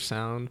similar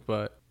sound,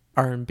 but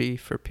R&B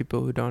for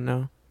people who don't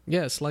know.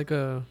 yeah, it's like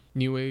a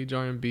new age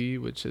R&B,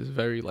 which is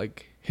very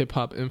like hip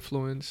hop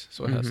influence.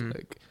 So it has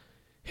like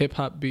hip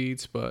hop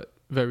beats, but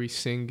very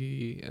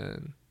singy.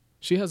 And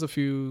she has a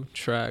few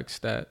tracks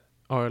that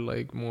are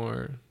like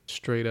more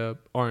straight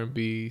up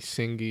R&B,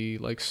 singy,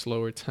 like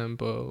slower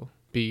tempo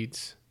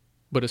beats.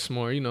 But it's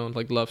more, you know,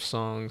 like love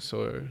songs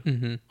or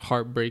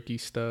heartbreaky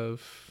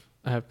stuff.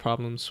 I have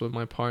problems with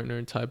my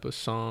partner type of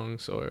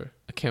songs, or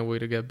I can't wait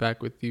to get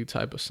back with you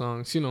type of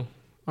songs. You know,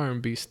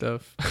 R&B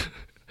stuff.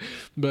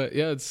 But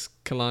yeah, it's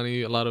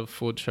Kehlani, a lot of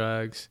full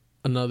tracks.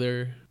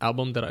 Another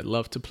album that I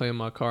love to play in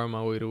my car on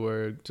my way to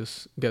work,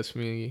 just gets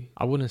me,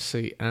 I wouldn't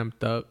say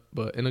amped up,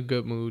 but in a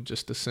good mood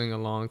just to sing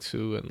along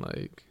to and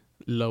like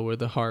lower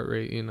the heart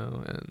rate, you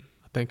know. And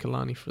I thank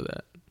Kehlani for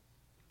that.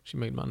 She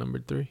made my number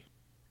 3.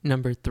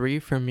 Number 3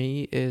 for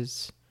me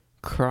is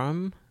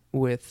Crumb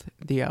with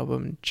the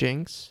album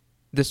Jinx.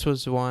 This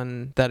was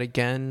one that,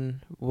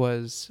 again,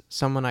 was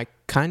someone I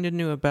kind of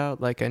knew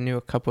about. Like, I knew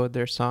a couple of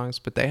their songs,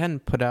 but they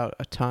hadn't put out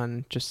a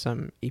ton, just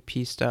some EP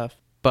stuff.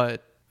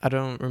 But I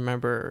don't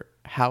remember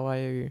how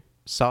I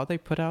saw they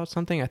put out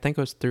something. I think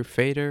it was through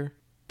Fader,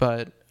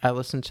 but I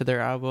listened to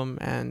their album,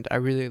 and I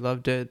really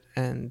loved it.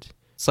 And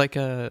it's like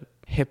a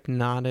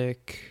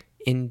hypnotic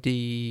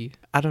indie,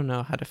 I don't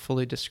know how to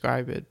fully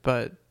describe it,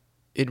 but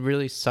it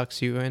really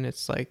sucks you in.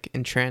 It's like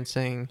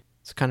entrancing.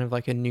 It's kind of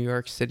like a New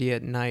York City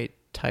at night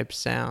type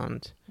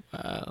sound.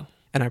 Wow.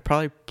 And I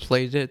probably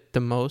played it the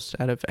most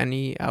out of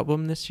any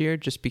album this year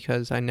just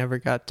because I never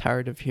got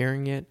tired of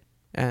hearing it,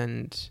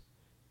 and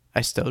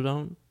I still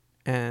don't.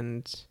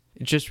 And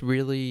it's just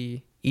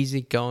really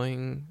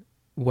easygoing,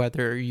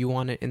 whether you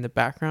want it in the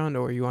background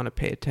or you want to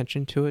pay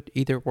attention to it.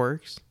 Either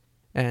works.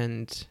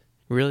 And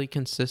really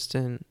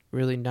consistent,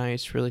 really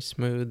nice, really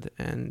smooth.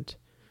 And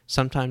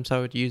sometimes I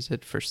would use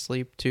it for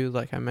sleep too,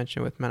 like I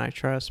mentioned with Men I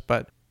Trust,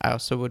 but I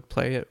also would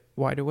play it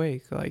wide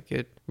awake. Like,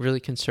 it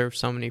really can serve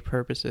so many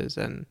purposes,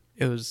 and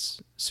it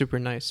was super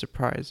nice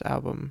surprise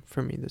album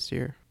for me this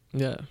year.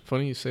 Yeah,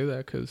 funny you say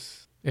that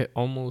because it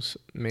almost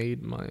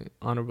made my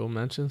honorable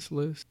mentions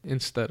list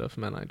instead of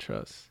Men I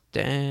Trust.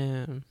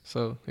 Damn.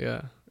 So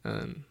yeah,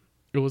 and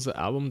it was an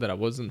album that I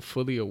wasn't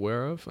fully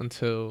aware of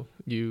until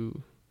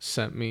you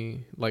sent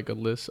me like a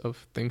list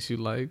of things you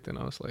liked, and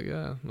I was like,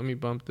 yeah, let me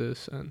bump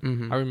this. And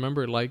Mm-hmm. I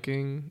remember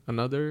liking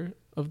another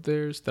of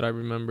theirs that I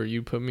remember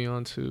you put me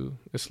onto.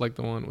 It's like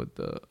the one with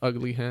the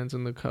ugly hands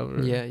in the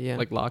cover. Yeah, yeah.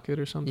 Like Lock It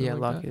or something Yeah,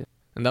 like Lock that. It.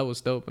 And that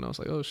was dope. And I was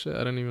like, oh shit, I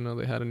didn't even know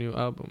they had a new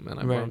album. And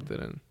I Right. bumped it.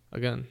 And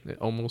again, it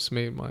almost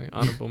made my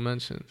honorable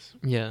mentions.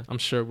 Yeah. I'm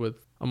sure with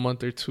a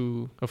month or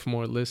two of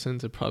more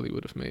listens, it probably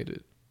would have made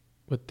it.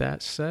 With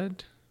that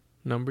said,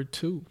 number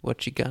 2,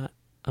 What you got?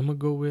 I'm going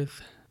to go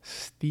with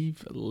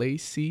Steve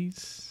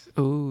Lacy's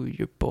Ooh,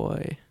 your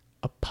boy.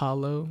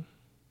 Apollo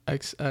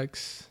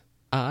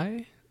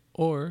XXI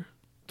or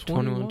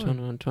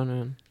 21.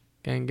 21.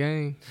 Gang,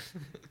 gang.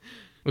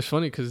 It's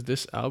funny because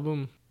this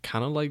album,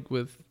 kind of like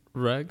with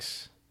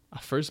Rex, I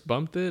first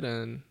bumped it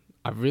and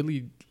I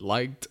really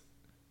liked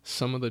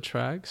some of the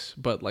tracks,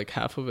 but like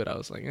half of it I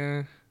was like,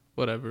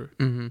 whatever.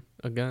 Mm-hmm.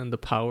 Again, the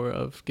power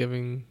of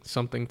giving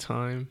something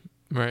time.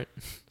 Right.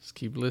 Just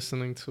keep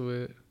listening to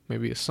it.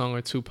 Maybe a song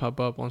or two pop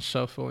up on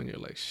shuffle and you're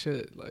like,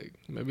 shit, like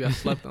maybe I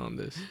slept on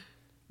this.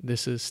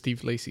 This is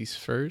Steve Lacy's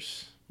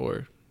first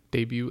or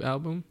debut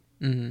album.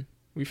 Mm-hmm.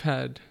 We've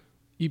had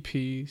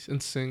EPs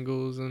and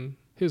singles and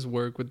his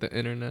work with the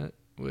Internet,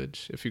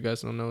 which, if you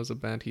guys don't know, is a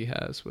band he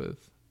has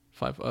with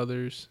 5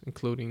 others,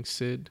 including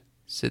Sid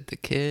the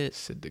Kid.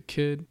 the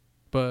Kid.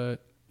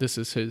 But this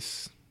is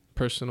his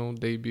personal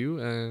debut,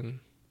 and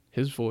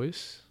his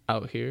voice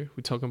out here.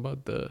 We're talking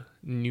about the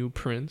new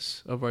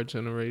prince of our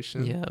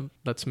generation. Yeah.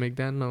 Let's make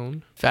that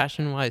known.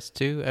 Fashion-wise,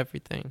 too,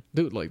 everything.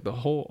 Dude, like the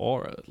whole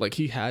aura, like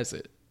he has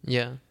it.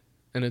 Yeah.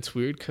 And it's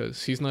weird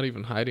because he's not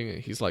even hiding it.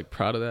 He's like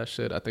proud of that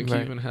shit. I think Right.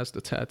 he even has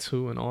the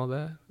tattoo and all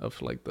that of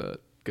like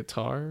the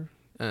guitar.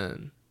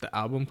 And the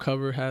album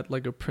cover had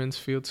like a Prince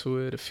feel to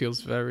it. It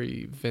feels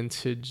very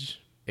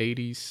vintage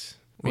 80s.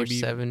 Or Maybe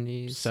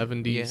 70s.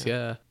 70s,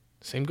 yeah.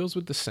 Same goes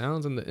with the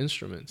sounds and the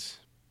instruments.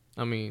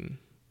 I mean,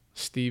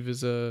 Steve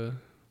is a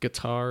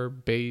guitar,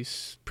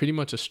 bass, pretty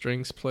much a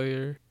strings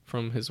player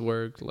from his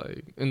work.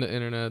 Like in the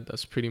Internet,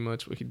 that's pretty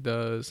much what he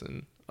does.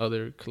 And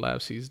other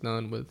collabs he's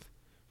done with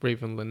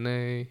Raven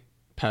Lenae.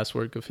 Past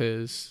work of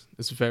his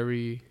is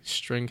very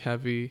string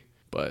heavy,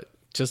 but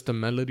just the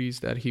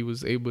melodies that he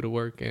was able to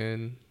work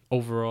in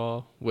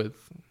overall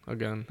with,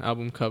 again,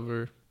 album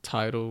cover,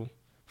 title,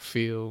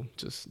 feel,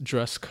 just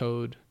dress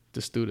code.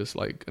 This dude is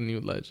like a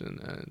new legend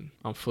and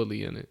I'm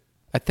fully in it.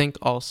 I think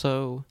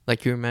also,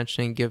 like you were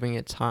mentioning, giving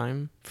it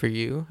time for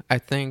you. I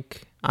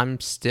think I'm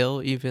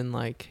still even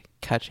like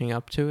catching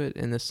up to it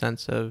in the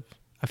sense of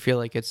I feel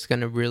like it's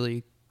going to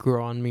really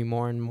grow on me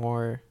more and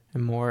more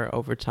and more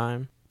over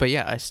time. But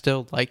yeah, I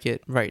still like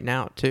it right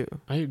now too.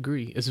 I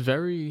agree. It's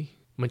very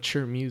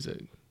mature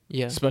music.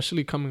 Yeah.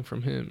 Especially coming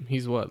from him.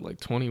 He's what, like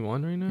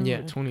 21 right now? Yeah.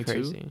 Like 22?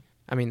 Crazy.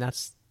 I mean,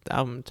 that's the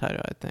album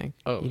title, I think.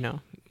 Oh. You know.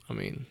 I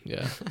mean,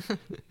 yeah.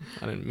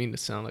 I didn't mean to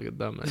sound like a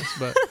dumbass,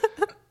 but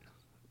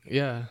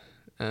yeah.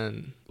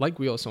 And like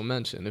we also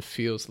mentioned, it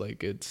feels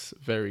like it's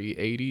very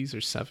 80s or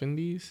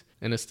 70s.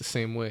 And it's the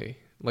same way.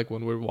 Like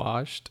when we're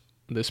washed,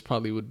 this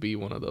probably would be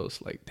one of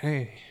those like,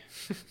 dang,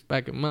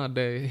 back in my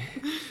day,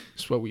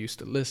 it's what we used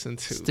to listen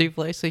to. Steve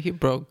Lacy, he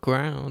broke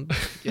ground.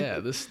 Yeah,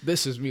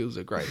 this is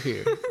music right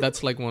here.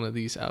 That's like one of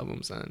these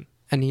albums,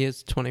 and he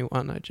is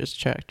 21. I just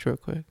checked real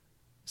quick.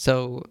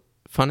 So,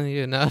 funnily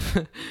enough,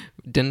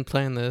 didn't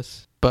plan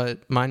this,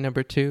 but my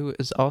number 2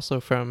 is also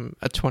from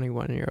a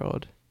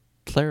 21-year-old,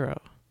 Clairo,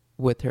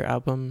 with her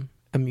album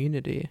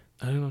Immunity.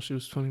 I didn't know she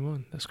was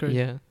 21. That's crazy.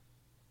 Yeah.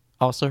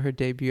 Also her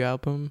debut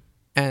album.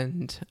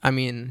 And, I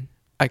mean,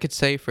 I could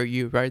say for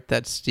you, right,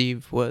 that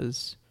Steve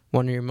was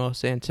one of your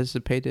most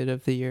anticipated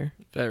of the year.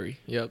 Very.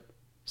 Yep.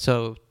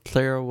 So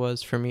Clairo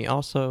was, for me,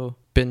 also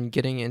been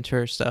getting into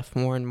her stuff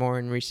more and more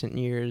in recent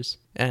years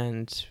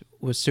and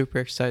was super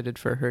excited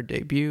for her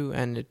debut,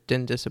 and it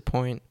didn't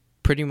disappoint.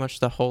 Pretty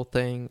much the whole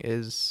thing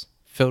is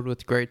filled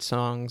with great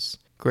songs,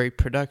 great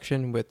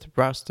production with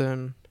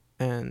Rustam,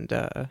 and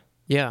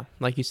yeah,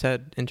 like you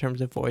said, in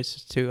terms of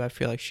voices too, I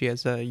feel like she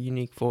has a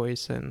unique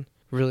voice and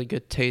really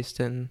good taste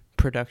in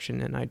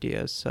production and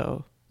ideas.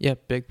 So yeah,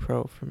 big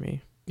pro for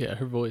me. Yeah,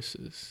 her voice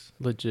is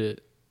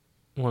legit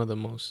one of the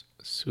most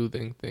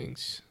soothing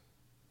things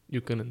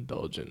you can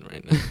indulge in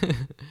right now.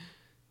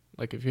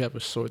 Like if you have a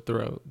sore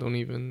throat, don't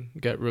even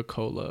get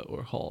Ricola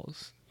or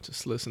Halls.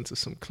 Just listen to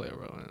some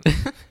Clairo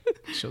and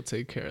she'll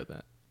take care of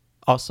that.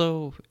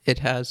 Also, it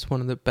has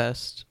one of the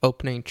best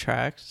opening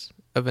tracks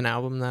of an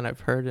album that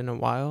I've heard in a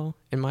while,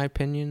 in my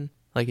opinion.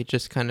 Like it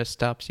just kind of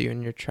stops you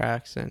in your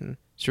tracks, and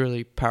it's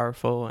really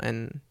powerful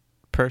and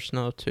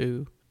personal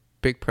to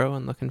Big Pro,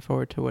 and looking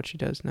forward to what she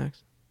does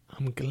next.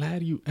 I'm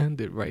glad you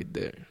ended right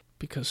there,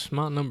 because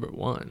my number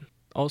 1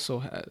 also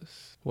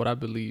has what I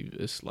believe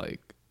is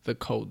like the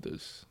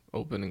coldest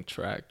opening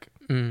track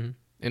in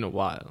a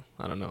while.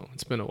 I don't know.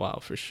 It's been a while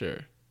for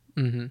sure.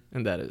 Mm-hmm.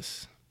 And that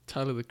is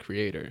Tyler, the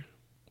Creator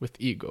with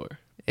Igor.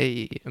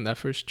 Hey. And that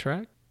first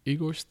track,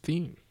 Igor's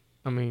theme.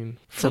 I mean,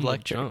 It's from the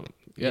electric. jump.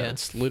 Yeah, Yeah.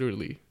 it's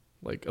literally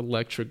like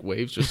electric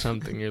waves or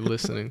something you're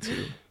listening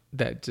to.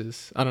 That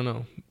just, I don't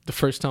know. The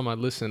first time I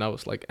listened, I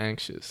was like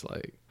anxious.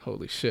 Like,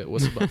 holy shit,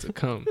 what's about to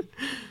come?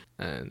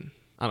 And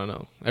I don't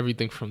know,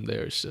 everything from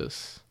there is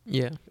just,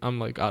 Yeah. I'm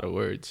like out of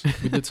words.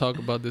 We did talk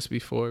about this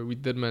before. We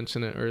did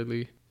mention it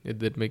early. It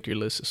did make your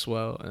list as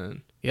well.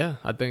 And yeah,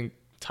 I think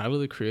Tyler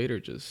the Creator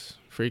just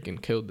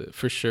freaking killed it.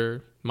 For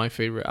sure, my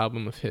favorite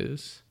album of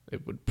his.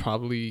 It would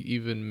probably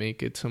even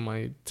make it to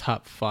my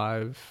top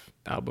 5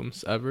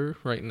 albums ever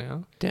right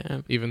now.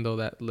 Damn. Even though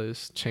that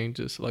list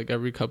changes like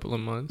every couple of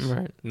months.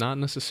 Right. Not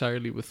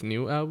necessarily with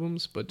new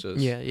albums, but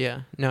just...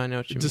 Yeah. No, I know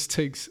what you It mean. just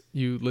takes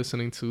you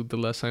listening to The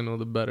Less I Know,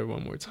 The Better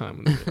one more time.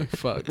 And you're like,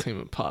 fuck, Tame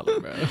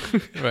Impala, bro.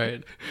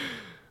 Right.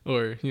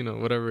 Or, you know,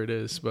 whatever it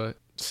is. But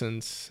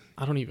since,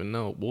 I don't even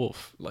know,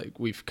 Wolf, like,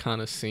 we've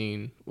kind of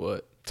seen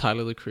what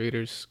Tyler the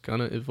Creator's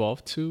gonna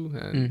evolve to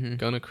and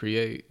gonna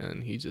create,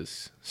 and he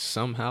just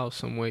somehow,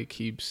 some way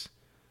keeps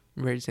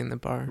Raising the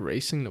bar.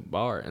 racing the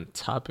bar and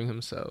topping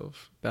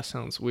himself. That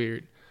sounds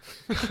weird.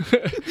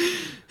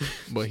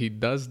 But he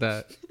does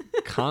that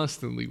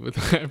constantly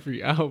with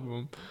every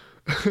album.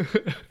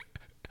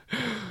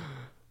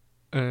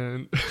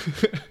 And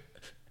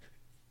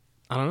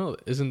I don't know,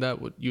 isn't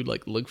that what you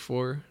like look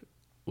for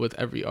with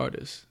every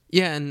artist?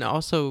 Yeah, and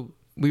also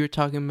we were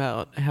talking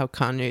about how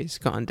Kanye's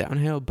gone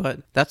downhill,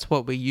 but that's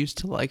what we used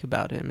to like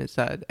about him, is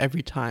that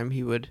every time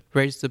he would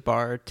raise the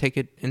bar, take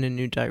it in a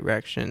new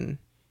direction.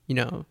 You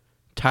know,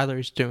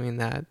 Tyler's doing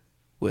that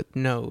with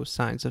no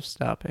signs of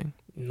stopping.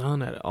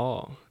 None at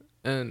all.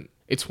 And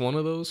it's one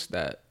of those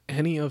that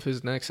any of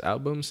his next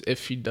albums,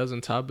 if he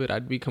doesn't top it,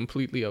 I'd be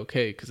completely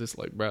okay, because it's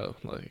like, bro,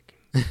 like,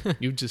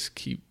 you just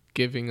keep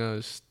giving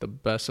us the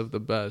best of the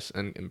best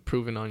and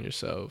improving on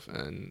yourself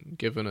and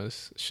giving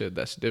us shit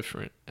that's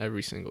different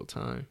every single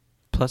time.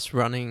 Plus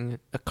running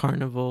a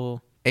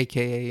carnival,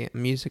 aka a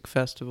music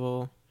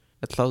festival,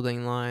 a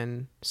clothing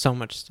line, so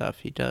much stuff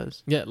he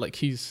does. Yeah, like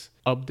he's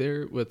up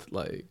there with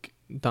like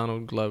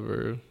Donald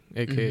Glover,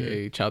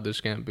 aka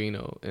Childish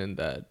Gambino, in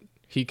that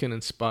he can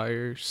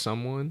inspire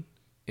someone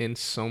in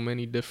so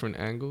many different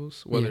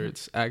angles, whether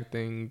it's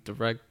acting,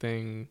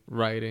 directing,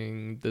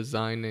 writing,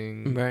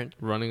 designing, Right.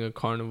 running a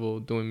carnival,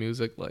 doing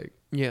music. Like,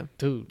 Yeah.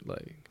 dude,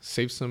 like,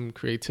 save some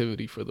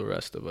creativity for the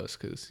rest of us,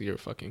 because you're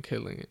fucking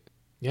killing it.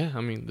 Yeah, I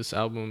mean, this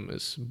album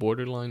is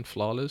borderline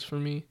flawless for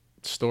me.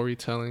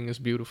 Storytelling is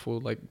beautiful,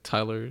 like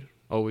Tyler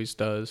always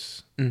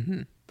does.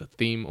 Mm-hmm. The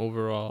theme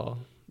overall,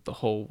 the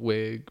whole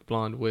wig,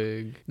 blonde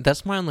wig.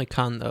 That's my only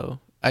con, though.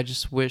 I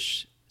just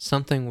wish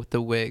something with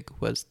the wig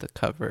was the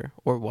cover,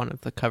 or one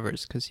of the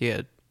covers, because he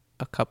had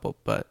a couple,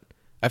 but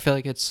I feel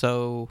like it's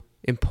so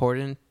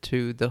important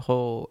to the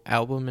whole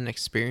album and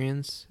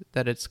experience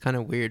that it's kind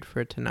of weird for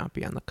it to not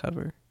be on the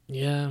cover.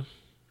 Yeah,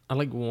 I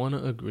like want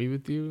to agree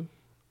with you,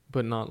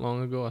 but not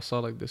long ago I saw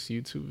like this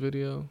YouTube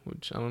video,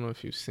 which I don't know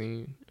if you've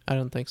seen. I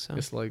don't think so.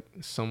 It's like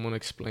someone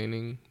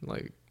explaining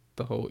like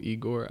the whole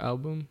Igor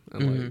album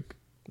and like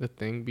the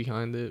thing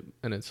behind it,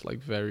 and it's like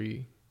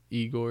very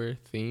Igor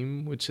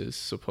theme, which is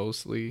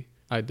supposedly,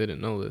 I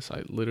didn't know this,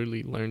 I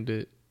literally learned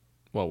it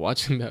while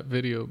watching that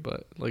video,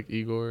 but like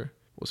Igor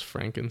was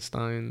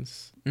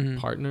Frankenstein's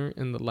partner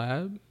in the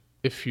lab.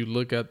 If you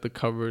look at the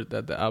cover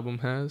that the album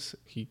has,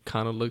 he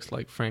kind of looks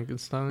like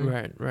Frankenstein.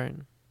 Right.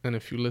 And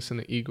if you listen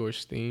to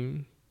Igor's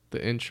theme,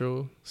 the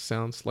intro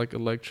sounds like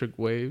electric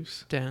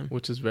waves. Damn.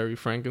 Which is very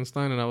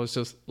Frankenstein. And I was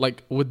just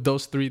like, with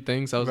those 3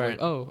 things, I was Right.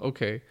 like, oh,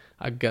 okay,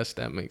 I guess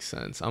that makes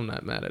sense. I'm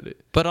not mad at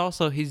it. But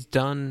also, he's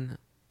done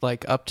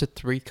like up to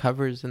 3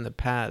 covers in the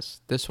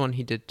past. This one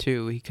he did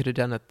 2. He could have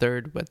done a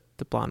 3rd with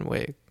the blonde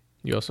wig.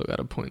 You also got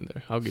a point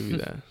there. I'll give you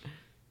that.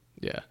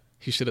 Yeah,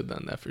 he should have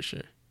done that for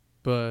sure.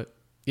 But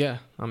yeah,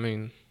 I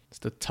mean, it's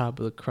the top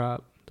of the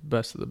crop, the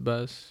best of the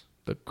best,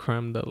 the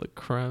creme de la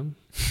creme.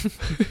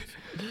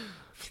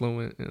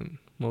 Fluent in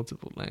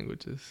multiple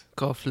languages.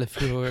 Golf le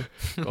fleur.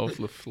 Golf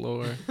le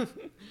floor.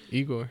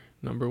 Igor,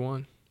 number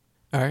 1.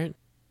 All right.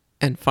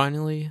 And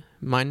finally,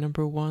 my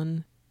number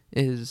 1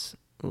 is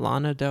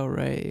Lana Del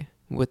Rey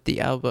with the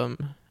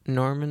album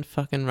Norman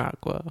fucking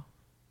Rockwell.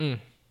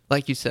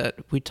 Like you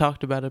said, we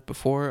talked about it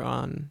before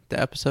on the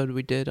episode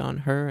we did on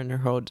her and her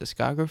whole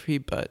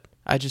discography, but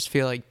I just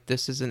feel like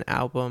this is an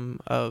album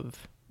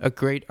of a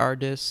great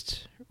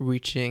artist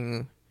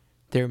reaching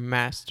their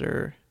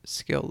master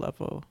skill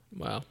level.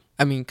 Wow.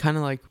 I mean, kind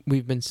of like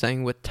we've been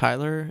saying with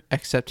Tyler,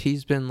 except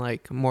he's been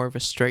like more of a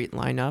straight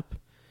lineup,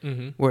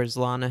 whereas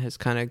Lana has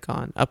kind of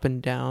gone up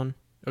and down.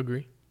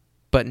 Agree.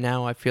 But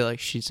now I feel like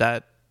she's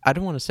at, I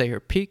don't want to say her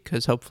peak,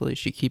 because hopefully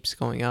she keeps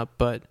going up,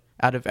 but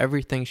out of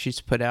everything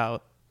she's put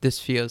out, this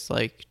feels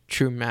like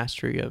true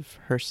mastery of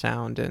her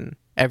sound and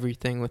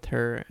everything with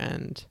her.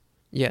 And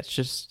yeah, it's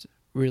just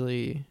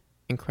really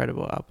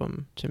incredible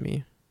album to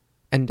me,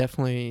 and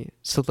definitely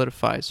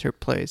solidifies her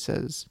place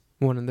as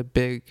one of the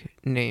big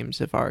names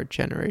of our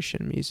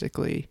generation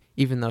musically,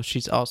 even though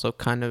she's also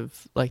kind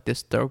of like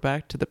this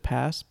throwback to the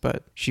past,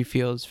 but she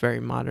feels very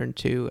modern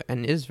too,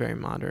 and is very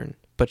modern.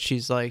 But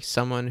she's like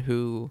someone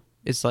who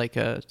is like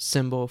a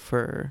symbol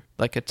for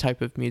like a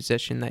type of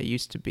musician that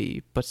used to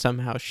be, but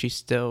somehow she's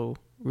still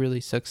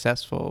really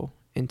successful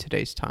in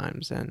today's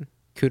times, and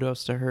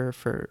kudos to her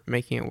for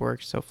making it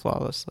work so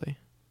flawlessly.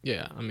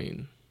 Yeah, I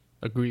mean,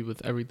 agree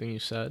with everything you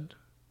said.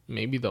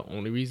 Maybe the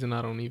only reason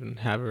I don't even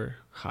have her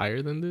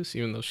higher than this,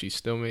 even though she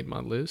still made my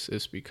list,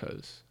 is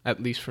because,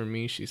 at least for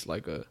me, she's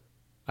like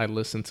I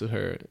listen to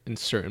her in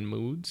certain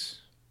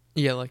moods.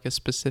 Yeah, like a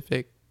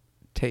specific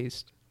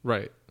taste.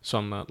 Right. So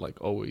I'm not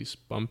like always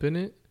bumping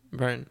it.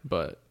 Right.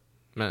 But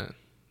man,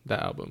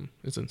 that album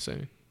is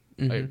insane.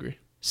 Mm-hmm. I agree.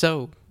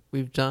 So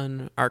we've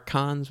done our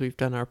cons, we've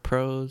done our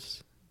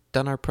pros,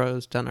 done our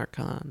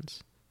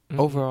cons. Mm-hmm.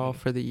 Overall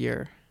for the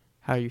year,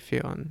 how are you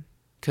feeling?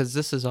 Because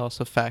this is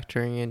also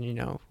factoring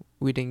in,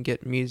 we didn't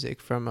get music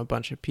from a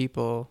bunch of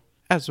people,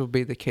 as will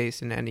be the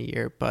case in any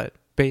year, but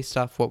based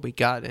off what we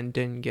got and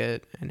didn't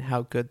get and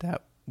how good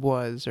that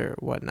was or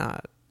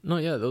whatnot. No,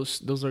 yeah,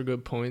 those are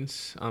good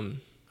points.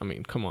 I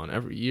mean, come on,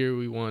 every year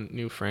we want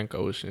new Frank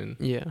Ocean.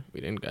 Yeah. We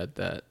didn't get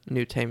that.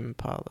 New Tame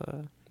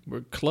Impala.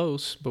 We're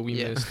close, but we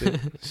missed it.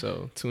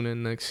 So tune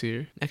in next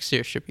year. Next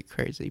year should be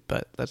crazy,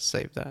 but let's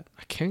save that.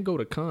 I can't go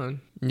to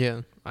con.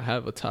 Yeah. I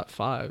have a top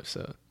 5,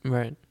 so.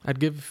 Right. I'd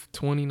give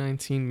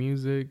 2019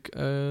 music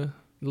a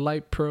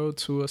light pro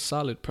to a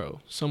solid pro.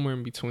 Somewhere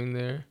in between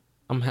there.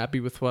 I'm happy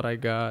with what I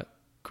got.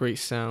 Great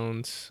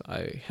sounds.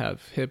 I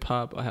have hip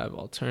hop. I have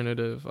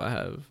alternative. I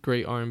have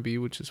great R&B,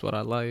 which is what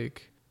I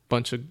like.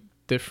 Bunch of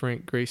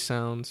different great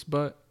sounds,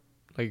 but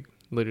like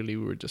literally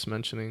we were just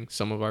mentioning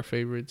some of our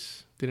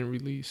favorites didn't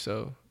release,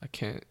 so I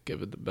can't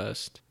give it the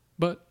best.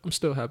 But I'm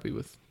still happy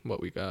with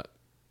what we got.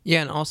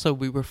 Yeah, and also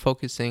we were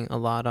focusing a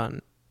lot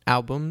on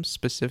albums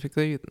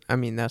specifically. I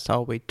mean, that's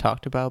all we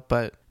talked about,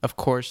 but of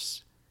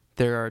course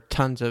there are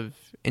tons of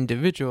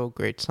individual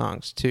great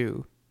songs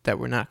too that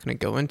we're not going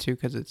to go into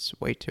because it's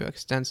way too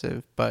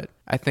extensive. But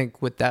I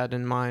think with that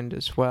in mind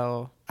as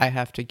well, I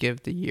have to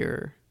give the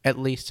year at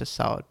least a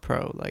solid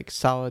pro, like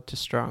solid to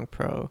strong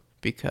pro,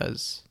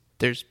 because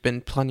there's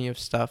been plenty of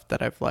stuff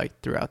that I've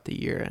liked throughout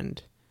the year.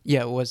 And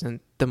yeah, it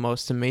wasn't the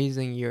most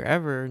amazing year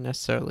ever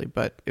necessarily,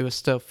 but it was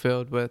still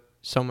filled with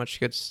so much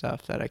good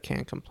stuff that I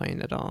can't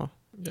complain at all.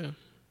 Yeah.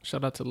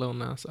 Shout out to Lil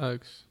Nas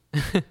X,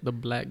 the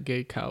black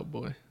gay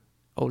cowboy.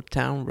 Old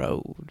Town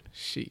Road.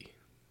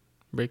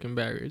 Breaking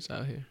barriers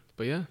out here.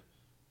 But yeah,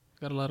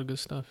 got a lot of good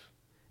stuff.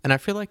 And I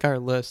feel like our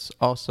list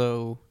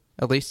also,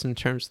 at least in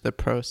terms of the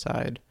pro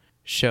side,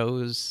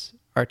 shows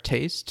our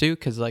taste too,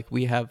 because like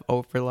we have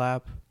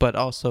overlap, but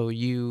also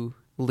you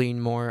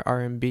lean more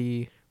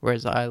R&B,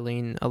 whereas I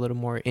lean a little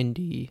more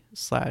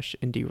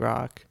indie/indie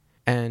rock.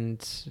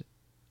 And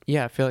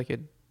yeah, I feel like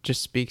it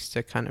just speaks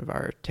to kind of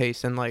our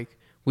taste, and like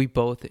we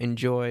both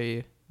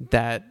enjoy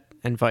that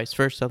and vice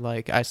versa.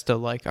 Like I still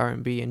like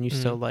R&B and you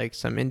still like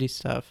some indie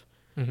stuff.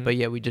 Mm-hmm. But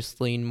yeah, we just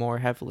lean more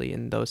heavily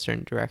in those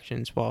certain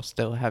directions while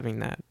still having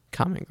that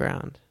common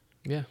ground.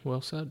 Yeah,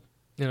 well said.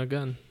 And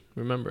again,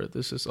 remember,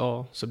 this is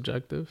all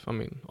subjective. I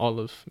mean,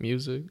 all of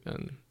music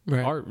and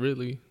art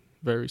really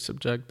very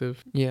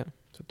subjective. Yeah.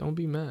 So don't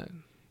be mad.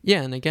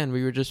 Yeah, and again,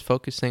 we were just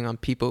focusing on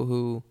people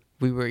who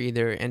we were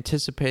either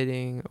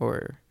anticipating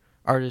or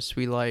artists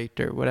we liked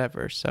or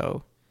whatever.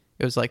 So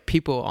it was like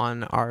people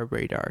on our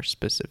radar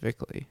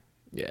specifically.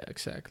 Yeah,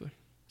 exactly.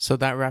 So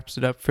that wraps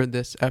it up for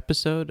this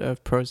episode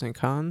of Pros and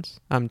Cons.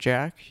 I'm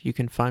Jack. You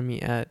can find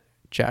me at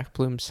Jack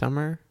Bloom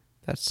Summer.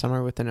 That's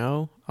Summer with an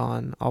O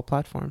on all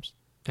platforms.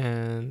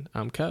 And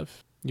I'm Kev.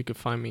 You can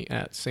find me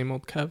at Same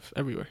Old Kev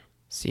everywhere.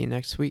 See you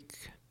next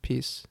week.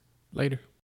 Peace. Later.